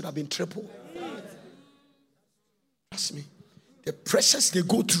anointing should have been triple. Trust me. The pressures they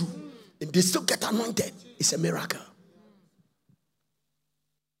go through, and they still get anointed, it's a miracle.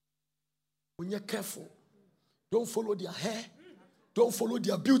 When you're careful, don't follow their hair, don't follow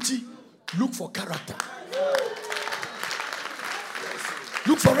their beauty, look for character.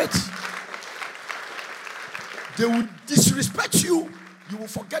 Look for it. They will disrespect you. You will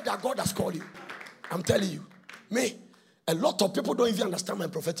forget that God has called you. I'm telling you. Me, a lot of people don't even understand my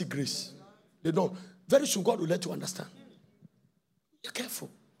prophetic grace. They don't. Very soon God will let you understand. Be careful.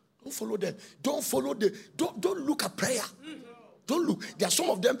 Don't follow them. Don't look at prayer. Don't look. There are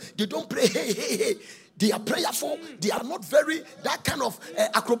some of them, they don't pray. Hey. They are prayerful. They are not very that kind of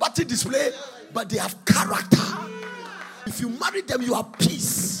acrobatic display, but they have character. If you marry them, you have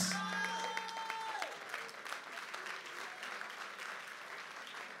peace.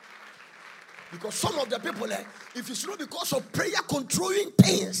 Because some of the people, if it's not because of prayer controlling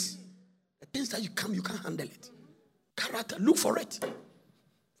things, the things that you can't handle it. Character, look for it. For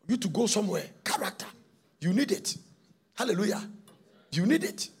you to go somewhere, character, you need it. Hallelujah. You need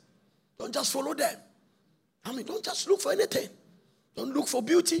it. Don't just follow them. Don't just look for anything. Don't look for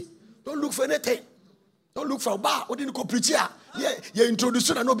beauty. Don't look for anything. Don't look for a bar. What didn't you preach here? Yeah, you introduce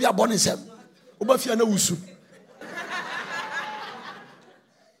and no be a born in some. Obafia na usu.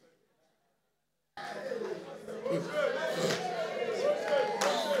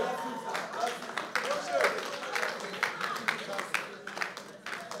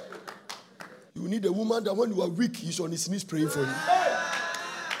 You need a woman that when you are weak, he's on his knees praying for you.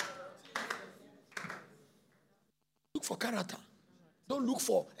 Look for character. Don't look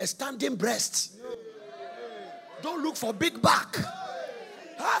for a standing breast. Don't look for big back.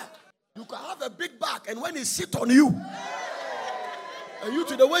 Huh? You can have a big back, and when he sit on you, and you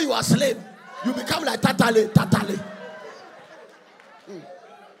to the way you are slave, you become like tatale.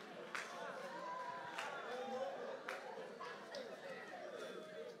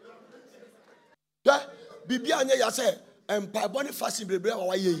 Yeah, Bibi anya ya say, "Empa boni fasting bebre wa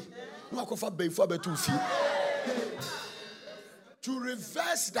waye." No akofa before betu fi. To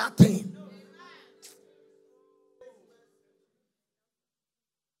reverse that thing.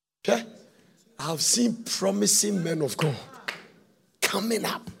 Okay? I have seen promising men of God coming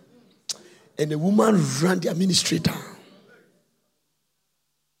up, and a woman ran their ministry down.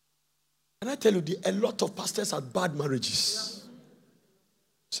 And I tell you, a lot of pastors have bad marriages.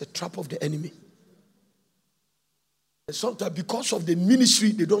 It's a trap of the enemy. And sometimes because of the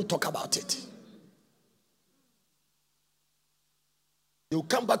ministry, they don't talk about it. They'll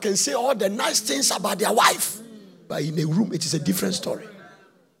come back and say all the nice things about their wife. But in a room, it is a different story.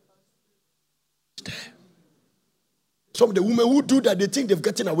 Some of the women who do that, they think they've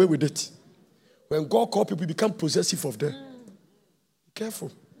gotten away with it. When God calls people, become possessive of them. Be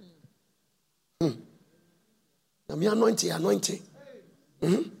careful. Anointing.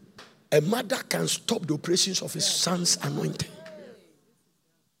 A mother can stop the operations of his son's anointing.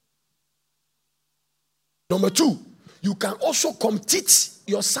 Number 2, you can also compete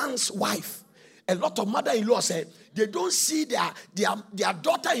your son's wife. A lot of mother-in-law say they don't see their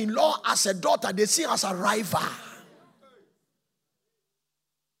daughter-in-law as a daughter, they see her as a rival.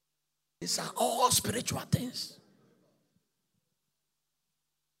 These are all spiritual things.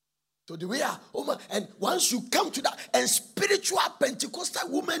 So the way and once you come to that, and spiritual Pentecostal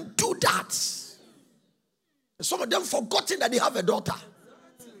women do that. Some of them forgotten that they have a daughter.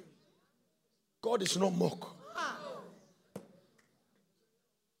 God is not mock.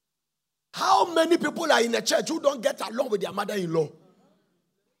 How many people are in a church who don't get along with their mother-in-law?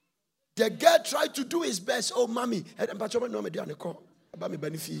 The girl tried to do his best. Oh, mommy. And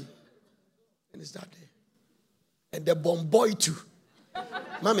it's that day. And the bomb boy too.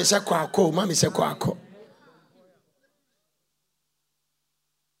 Mommy said, mommy said,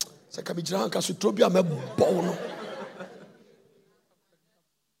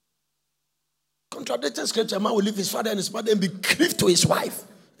 contradicting scripture, man will leave his father and his mother and be cleaved to his wife,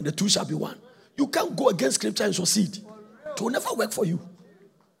 and the two shall be one. You can't go against scripture and succeed. It will never work for you.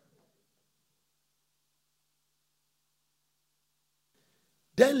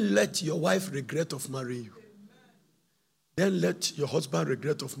 Then let your wife regret of marrying you. Then let your husband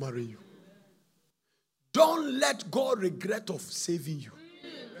regret of marrying you. Don't let God regret of saving you.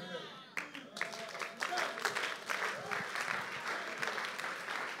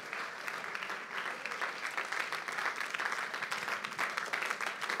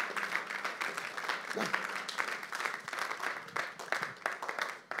 Now,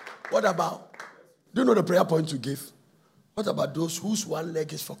 what about, do you know the prayer point to give? What about those whose one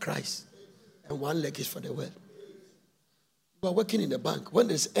leg is for Christ and one leg is for the world? You are working in the bank. When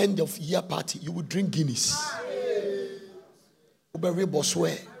there's end of year party, you will drink Guinness. Now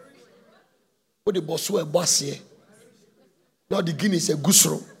the Guinness is a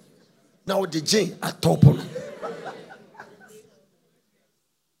gusro. Now the gin at top.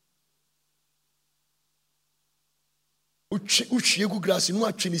 Uchiegu grass in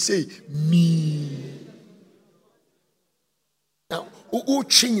what say me. Who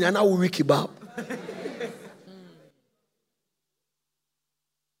chin and now we kebab.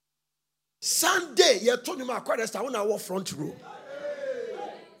 Sunday, you told me my quarters. I want to walk front row.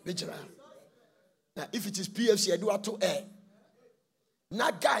 Now, if it is PFC, I do have to air.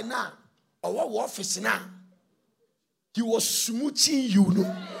 That guy now, our office now, he was smooching you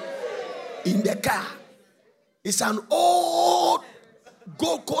know, in the car. It's an old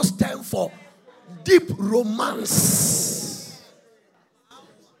Gold Coast term for deep romance.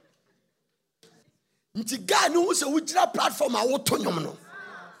 The guy knows which platform I want to know.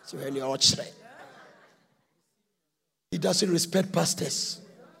 So he doesn't respect pastors.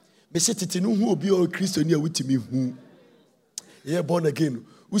 But say it no who will be a Christian here with me who. Yeah, born again.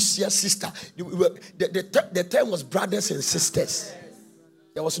 Who's your sister? The term was brothers and sisters.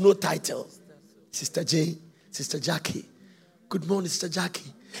 There was no title. Sister Jane, Sister Jackie. Good morning, Sister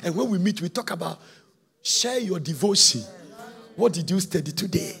Jackie. And when we meet, we talk about share your devotion. What did you study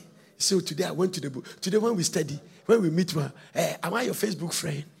today? So today I went to the book. Today when we study, when we meet, am I your Facebook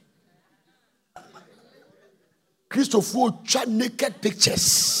friend? Christopher chat naked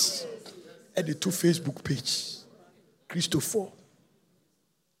pictures at the 2 Facebook page. Christopher.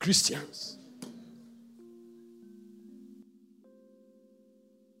 Christians.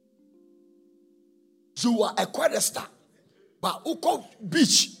 You are a chorister. But Uko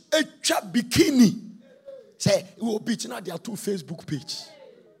beach, a chap bikini. Say, you will beach now there are 2 Facebook pages.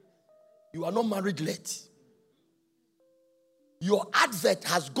 You are not married yet. Your advert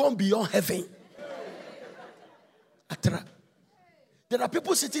has gone beyond heaven. There are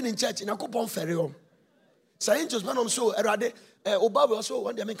people sitting in church in a coupon ferry home. Saying just when I'm so erade, Obawe also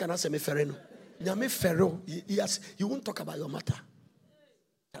one day I can say me ferry no. Nyame ferry, he won't talk about your matter.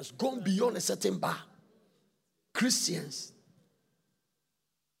 It has gone beyond a certain bar. Christians.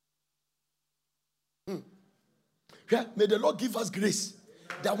 Yeah, may the Lord give us grace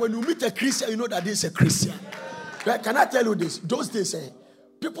that when you meet a Christian, you know that this is a Christian. Right? Can I tell you this? Those days,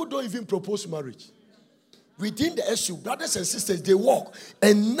 people don't even propose marriage. Within the issue, brothers and sisters, they walk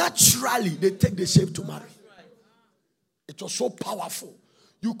and naturally they take the shape to marry. It was so powerful.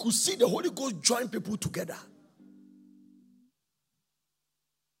 You could see the Holy Ghost join people together.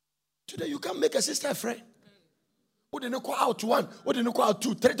 Today you can't make a sister a friend. Who didn't go out 1? Who didn't go out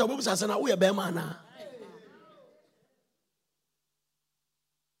 2? 3 times I said, "We are bema."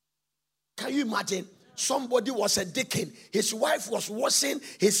 Can you imagine? Somebody was a deacon. His wife was washing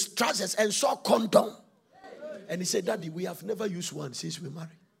his trousers and saw condom. And he said, "Daddy, we have never used one since we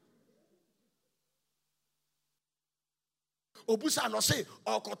married." Obusa no say,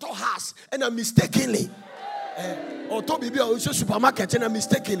 "Okoto house," and mistakenly. Or to be also supermarket and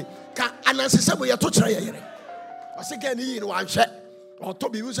mistakenly. Can answer we are to try. I say, "Can you in one shot?" Or to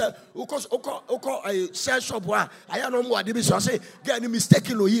be say, "Oko a sell shop where I am no more." I say, "Get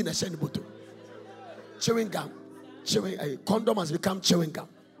mistakenly in a send bottle." Chewing gum. A condom has become chewing gum.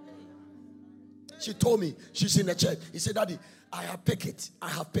 She told me, she's in the church. He said, "Daddy, I have picked it.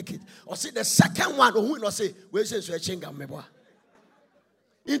 Or see the second one, who will not say, where is a chewing gum, my boy?"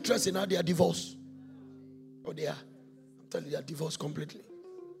 Interesting now, they are divorced. Oh, they are. I'm telling you, they are divorced completely.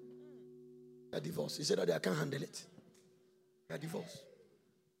 They are divorced. He said, "Daddy, I can't handle it." They are divorced.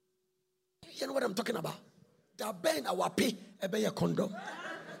 You know what I'm talking about? They are buying our pay, a condom.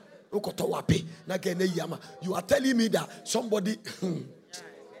 You are telling me that somebody...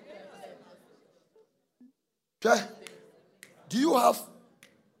 Do you have?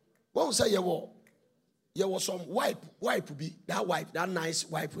 When we say there was some wipe be that nice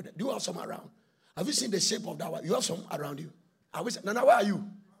wipe. Do you have some around? Have you seen the shape of that wipe? You have some around you. I wish. Nana, where are you?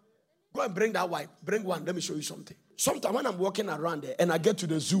 Go and bring that wipe. Bring one. Let me show you something. Sometimes when I'm walking around there and I get to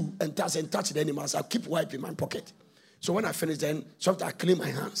the zoo and touch the animals, I keep wipe in my pocket. So when I finish, then sometimes I clean my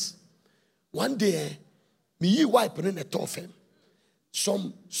hands. One day, me wipe in a tough.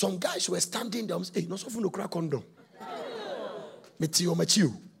 Some guys were standing there. Hey, no so no crack condom. Metio.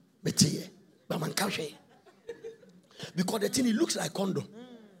 Because the thing, it looks like condom.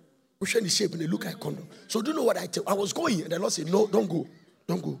 We the shape and it look like condom. So do you know what I tell? I was going and the Lord said, "No, don't go.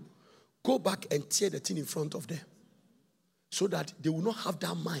 Go back and tear the thing in front of them. So that they will not have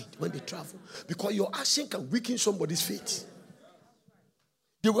that mind when they travel. Because your action can weaken somebody's faith."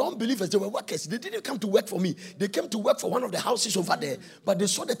 They were unbelievers. They were workers. They didn't come to work for me. They came to work for one of the houses over there. But they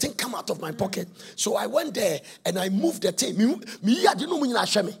saw the thing come out of my pocket. So I went there and I moved the thing. I didn't know I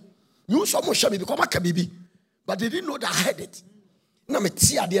shame me. You saw me shame me because I'm a baby. But they didn't know that I had it. And I'm a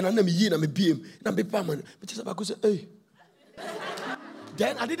tea and I'm a yin, I'm a beam, and I'm a permanent. But just about to say, "Hey."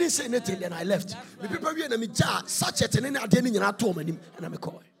 Then I didn't say anything. Then I left. The people here and I'm a such a thing and I didn't know at home and I'm a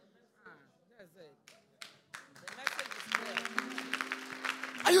call.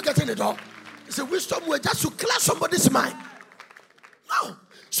 Are you getting it all? It's a wisdom word just to clear somebody's mind. No.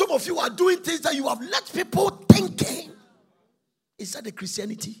 Some of you are doing things that you have let people thinking. Is that the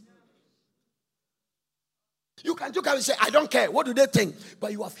Christianity? You can say, I don't care. What do they think?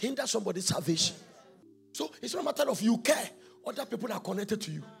 But you have hindered somebody's salvation. So it's not a matter of you care. Other people are connected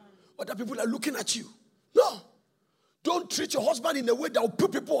to you. Other people are looking at you. No. Don't treat your husband in a way that will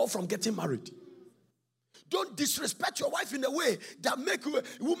put people off from getting married. Don't disrespect your wife in a way that make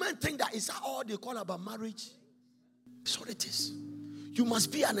women think that is all they call about marriage. That's what it is. You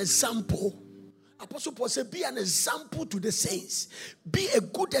must be an example. Apostle Paul said, be an example to the saints. Be a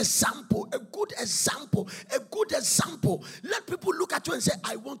good example, a good example, a good example. Let people look at you and say,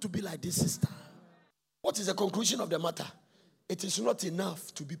 I want to be like this sister. What is the conclusion of the matter? It is not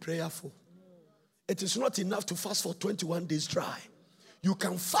enough to be prayerful. It is not enough to fast for 21 days dry. You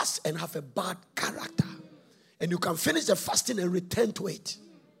can fast and have a bad character. And you can finish the fasting and return to it.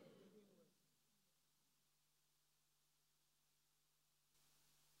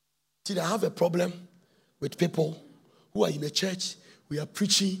 See, I have a problem with people who are in a church. We are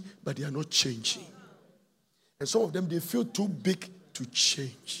preaching, but they are not changing. And some of them, they feel too big to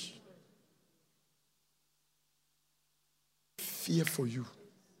change. Fear for you.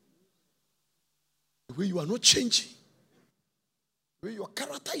 The way you are not changing. The way your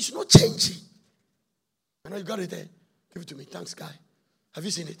character is not changing. I know you got it there. Give it to me. Thanks, guy. Have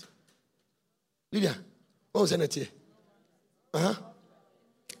you seen it? Lydia, what was it here?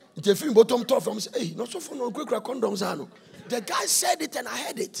 It's a film bottom top from say, hey, not so for no quick condoms. The guy said it and I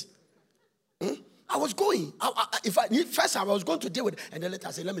heard it. I was going. First I was going to deal with it. And then later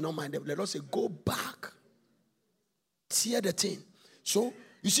I said, let me not mind them. Let us say, go back. Tear the thing. So,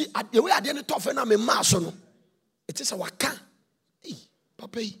 you see, the way I didn't talk and I'm a mass. It is our can. Hey,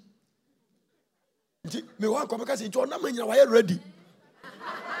 Papa. Me want come because it's not ready.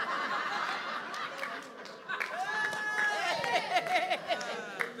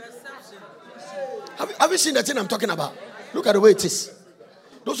 Have you seen the thing I'm talking about? Look at the way it is.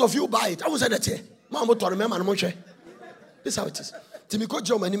 Those of you who buy it, I will say that here. This is how it is. Timiko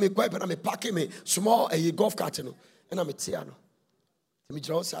Germany me quite but I'm packing me small a golf cart and I'm a tiano.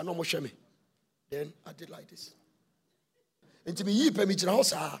 Timiko say I no more shame. Then I did like this. And to me yi pe mi jira ho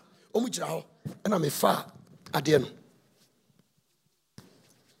sa o mu jira ho and I'm a fa ade no.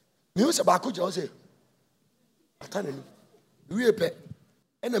 Me use ba ko jira say atanani. We pe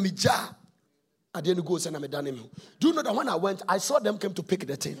and I'm ja I didn't go and I'm done him. Do you know that when I went, I saw them came to pick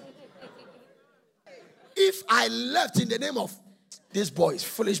the thing. If I left in the name of these boys,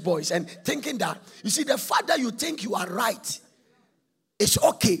 foolish boys, and thinking that, you see, the fact that you think you are right, it's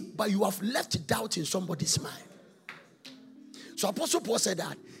okay, but you have left doubt in somebody's mind. So Apostle Paul said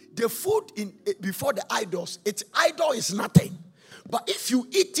that the food before the idols, its idol is nothing. But if you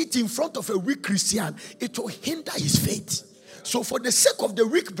eat it in front of a weak Christian, it will hinder his faith. So for the sake of the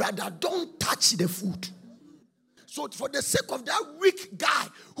weak brother, don't touch the food. So for the sake of that weak guy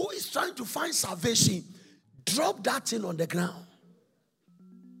who is trying to find salvation, drop that thing on the ground.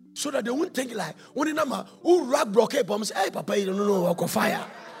 So that they won't think like, who rag broke up, hey Papa, you don't know walk of fire.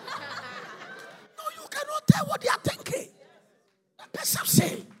 No, you cannot tell what they are thinking. That person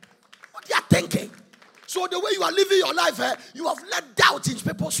saying what they are thinking. So the way you are living your life, you have let doubt in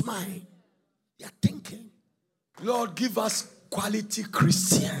people's mind. They are thinking. Lord, give us quality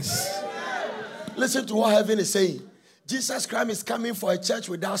Christians. Listen to what heaven is saying. Jesus Christ is coming for a church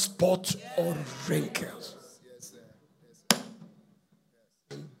without spot or wrinkles.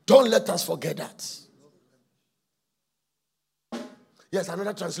 Don't let us forget that. Yes,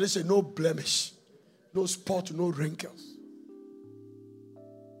 another translation, no blemish, no spot, no wrinkles.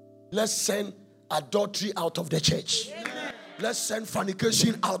 Let's send adultery out of the church. Let's send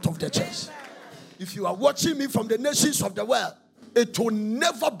fornication out of the church. If you are watching me from the nations of the world, it will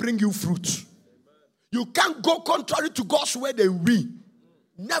never bring you fruit. You can't go contrary to God's word and win.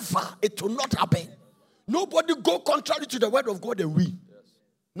 Never. It will not happen. Nobody go contrary to the word of God and win.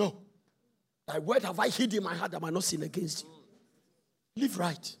 No. Thy word have I hid in my heart that I might not sin against you. Live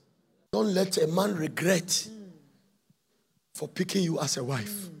right. Don't let a man regret for picking you as a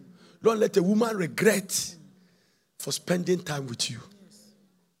wife. Don't let a woman regret for spending time with you.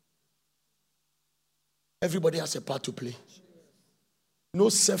 Everybody has a part to play. No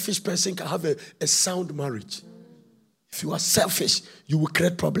selfish person can have a sound marriage. If you are selfish, you will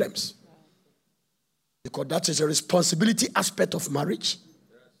create problems. Because that is a responsibility aspect of marriage.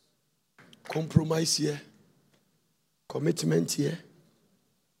 Compromise here. Commitment here.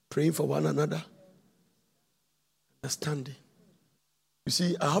 Praying for one another. Understanding. You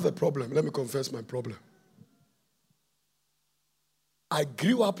see, I have a problem. Let me confess my problem. I I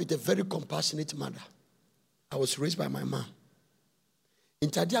grew up with a very compassionate mother. I was raised by my mom. In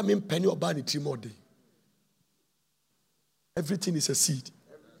Tadia, I mean penny or bani trimode. Everything is a seed,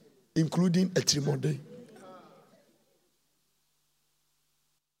 including a trimode.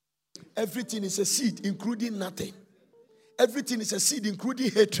 Everything is a seed, including nothing. Everything is a seed,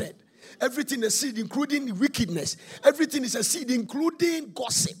 including hatred. Everything is a seed, including wickedness. Everything is a seed, including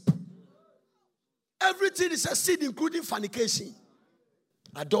gossip. Everything is a seed, including fornication.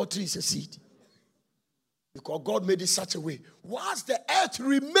 Adultery is a seed. Because God made it such a way. Whilst the earth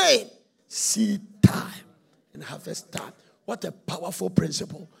remain, seed time and harvest time. What a powerful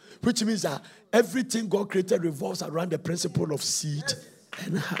principle. Which means that everything God created revolves around the principle of seed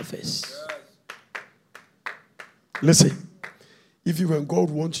and harvest. Listen. Even when God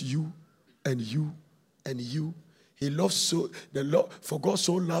wants you and you and you, He loves so the Lord. For God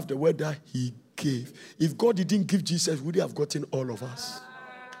so loved the world that He gave. If God didn't give Jesus, would He have gotten all of us?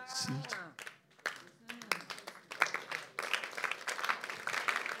 Seed.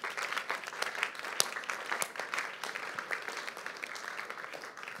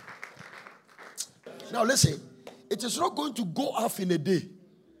 Now listen, it is not going to go off in a day,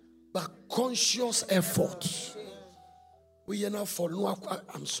 but conscious effort. We are not for no.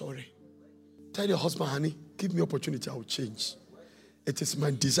 I'm sorry. Tell your husband, honey, give me opportunity, I will change. It is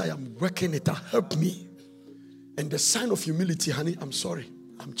my desire. I'm working it out. Help me. And the sign of humility, honey, I'm sorry.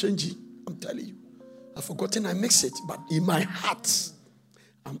 I'm changing. I'm telling you. I've forgotten I mix it, but in my heart,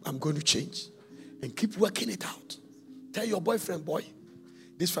 I'm going to change. And keep working it out. Tell your boyfriend, boy,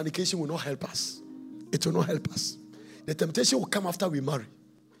 this fornication will not help us. It will not help us. The temptation will come after we marry.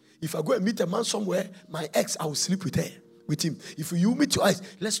 If I go and meet a man somewhere, my ex, I will sleep with him. If you meet your eyes,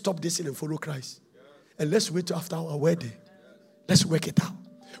 let's stop this and follow Christ. And let's wait till after our wedding. Let's work it out.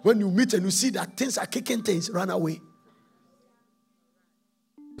 When you meet and you see that things are kicking things, run away.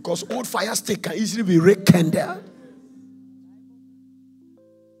 Because old fire stick can easily be rekindled.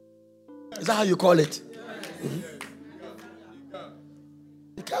 Is that how you call it? Mm-hmm.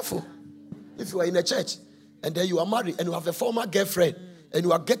 Be careful. If you are in a church and then you are married and you have a former girlfriend and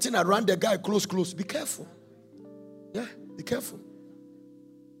you are getting around the guy close, be careful. Yeah, be careful.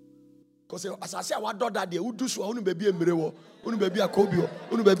 Because as I say, our daughter, they would do so. Only baby a mirewo, only baby a kobio,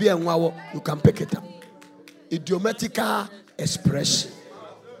 only baby a nwawo. You can pick it up. Idiomatical expression.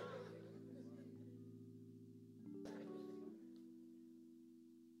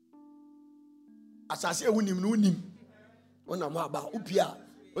 As I say, unim. When I'm about upia.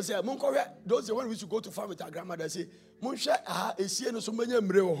 We say, those when we used to go to farm with our grandmother, say, Munsha, a see no so many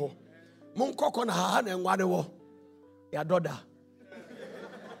mrewo. Munkokon ha and wadewo. Your daughter.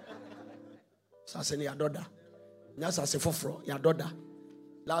 Saseni your daughter. Nyasa se foforo, your daughter.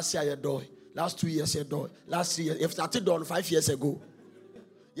 Last year your dog. Last 2 years your dog. Last 3 years. If started done 5 years ago.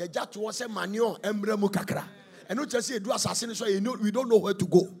 You just was a manio embremu kakra. And not just say do assassin, so you know we don't know where to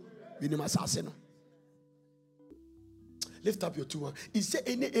go. We need assassin. Lift up your two hands. Is there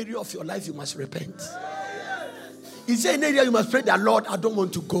any area of your life you must repent? Is there any area you must pray that, Lord, I don't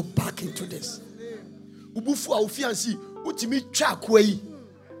want to go back into this? Ubufu au fiancé, utimi chakwei.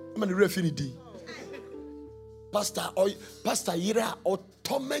 I'm gonna refinity. Pastor Ira or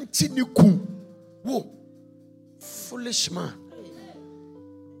tormenting you. Whoa, foolish man.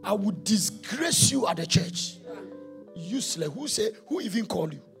 I would disgrace you at the church. Useless. Who even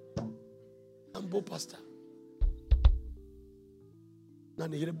called you? Ambo pastor.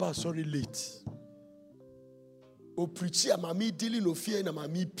 Sorry, late. O preacher, mami dealing no fear na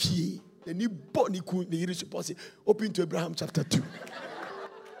mami pie. Any body could the supposed open to Abraham chapter 2.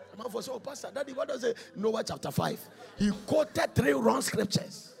 Man for so pastor, daddy, what does it? Noah chapter 5. He quoted 3 wrong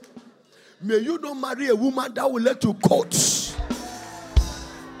scriptures. May you not marry a woman that will let you quote.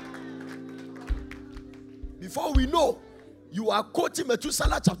 Before we know, you are quoting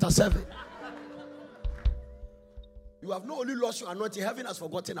Methuselah chapter 7. You have not only lost your anointing, heaven has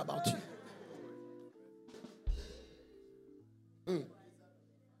forgotten about you.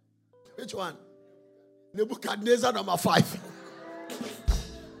 Which one? Nebuchadnezzar number 5.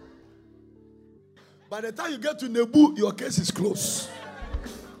 By the time you get to Nebu, your case is closed.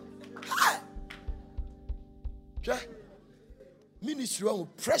 Ministry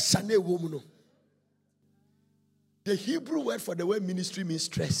pressure ne woman. The Hebrew word for the word ministry means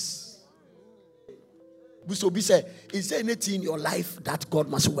stress. So be say, is there anything in your life that God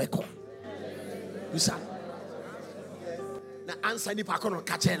must work on? Listen. Now answer the part on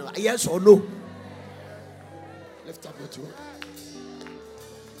catch yes or no. Lift up your two.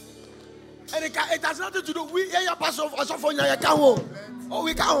 And it has nothing to do. We hear pass off us for your account. Oh,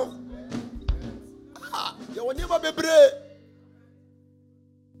 we can. You will never be brave.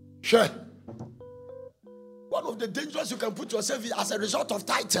 Sure. One of the dangers you can put yourself in as a result of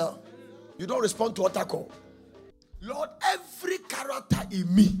title, you don't respond to altar call. Lord, every character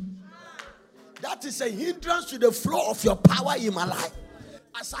in me that is a hindrance to the flow of your power in my life,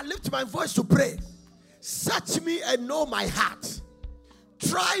 as I lift my voice to pray, search me and know my heart.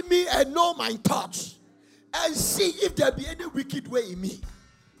 Try me and know my thoughts, and see if there be any wicked way in me.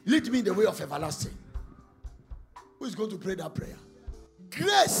 Lead me in the way of everlasting. Who is going to pray that prayer?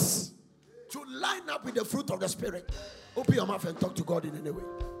 Grace to line up with the fruit of the Spirit. Open your mouth and talk to God in any way.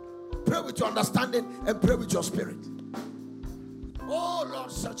 Pray with your understanding and pray with your spirit. Oh Lord,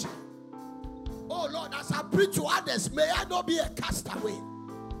 search me. Oh Lord, as I preach to others, may I not be a castaway.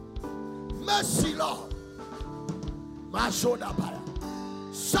 Mercy, Lord. My shoulder para.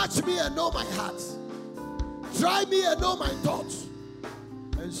 Search me and know my heart. Try me and know my thoughts,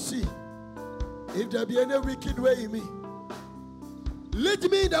 and see if there be any wicked way in me. Lead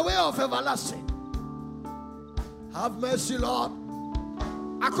me in the way of everlasting. Have mercy, Lord,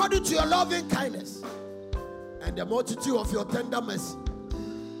 according to your loving kindness and the multitude of your tender mercy.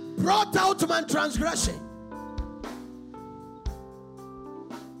 Brought out my transgression.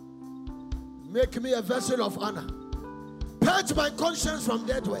 Make me a vessel of honor. Purge my conscience from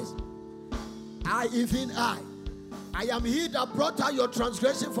dead ways. I am he that brought out your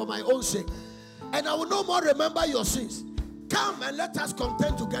transgression for my own sake, and I will no more remember your sins. Come and let us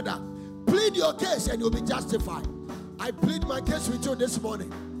contend together. Plead your case and you'll be justified. I plead my case with you this morning.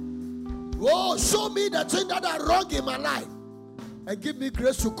 Oh, show me the things that are wrong in my life and give me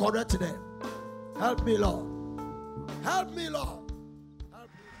grace to correct them. Help me, Lord. Help me, Lord.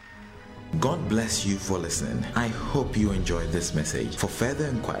 God bless you for listening. I hope you enjoyed this message. For further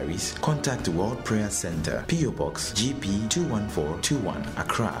inquiries, contact World Prayer Center, PO Box GP 21421,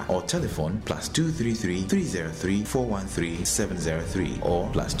 Accra, or telephone +233 303 413 703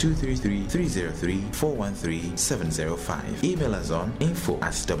 or +233 303 413 705. Email us on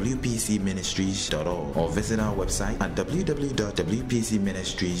info@wpcministries.org or visit our website at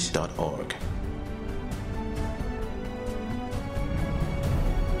www.wpcministries.org.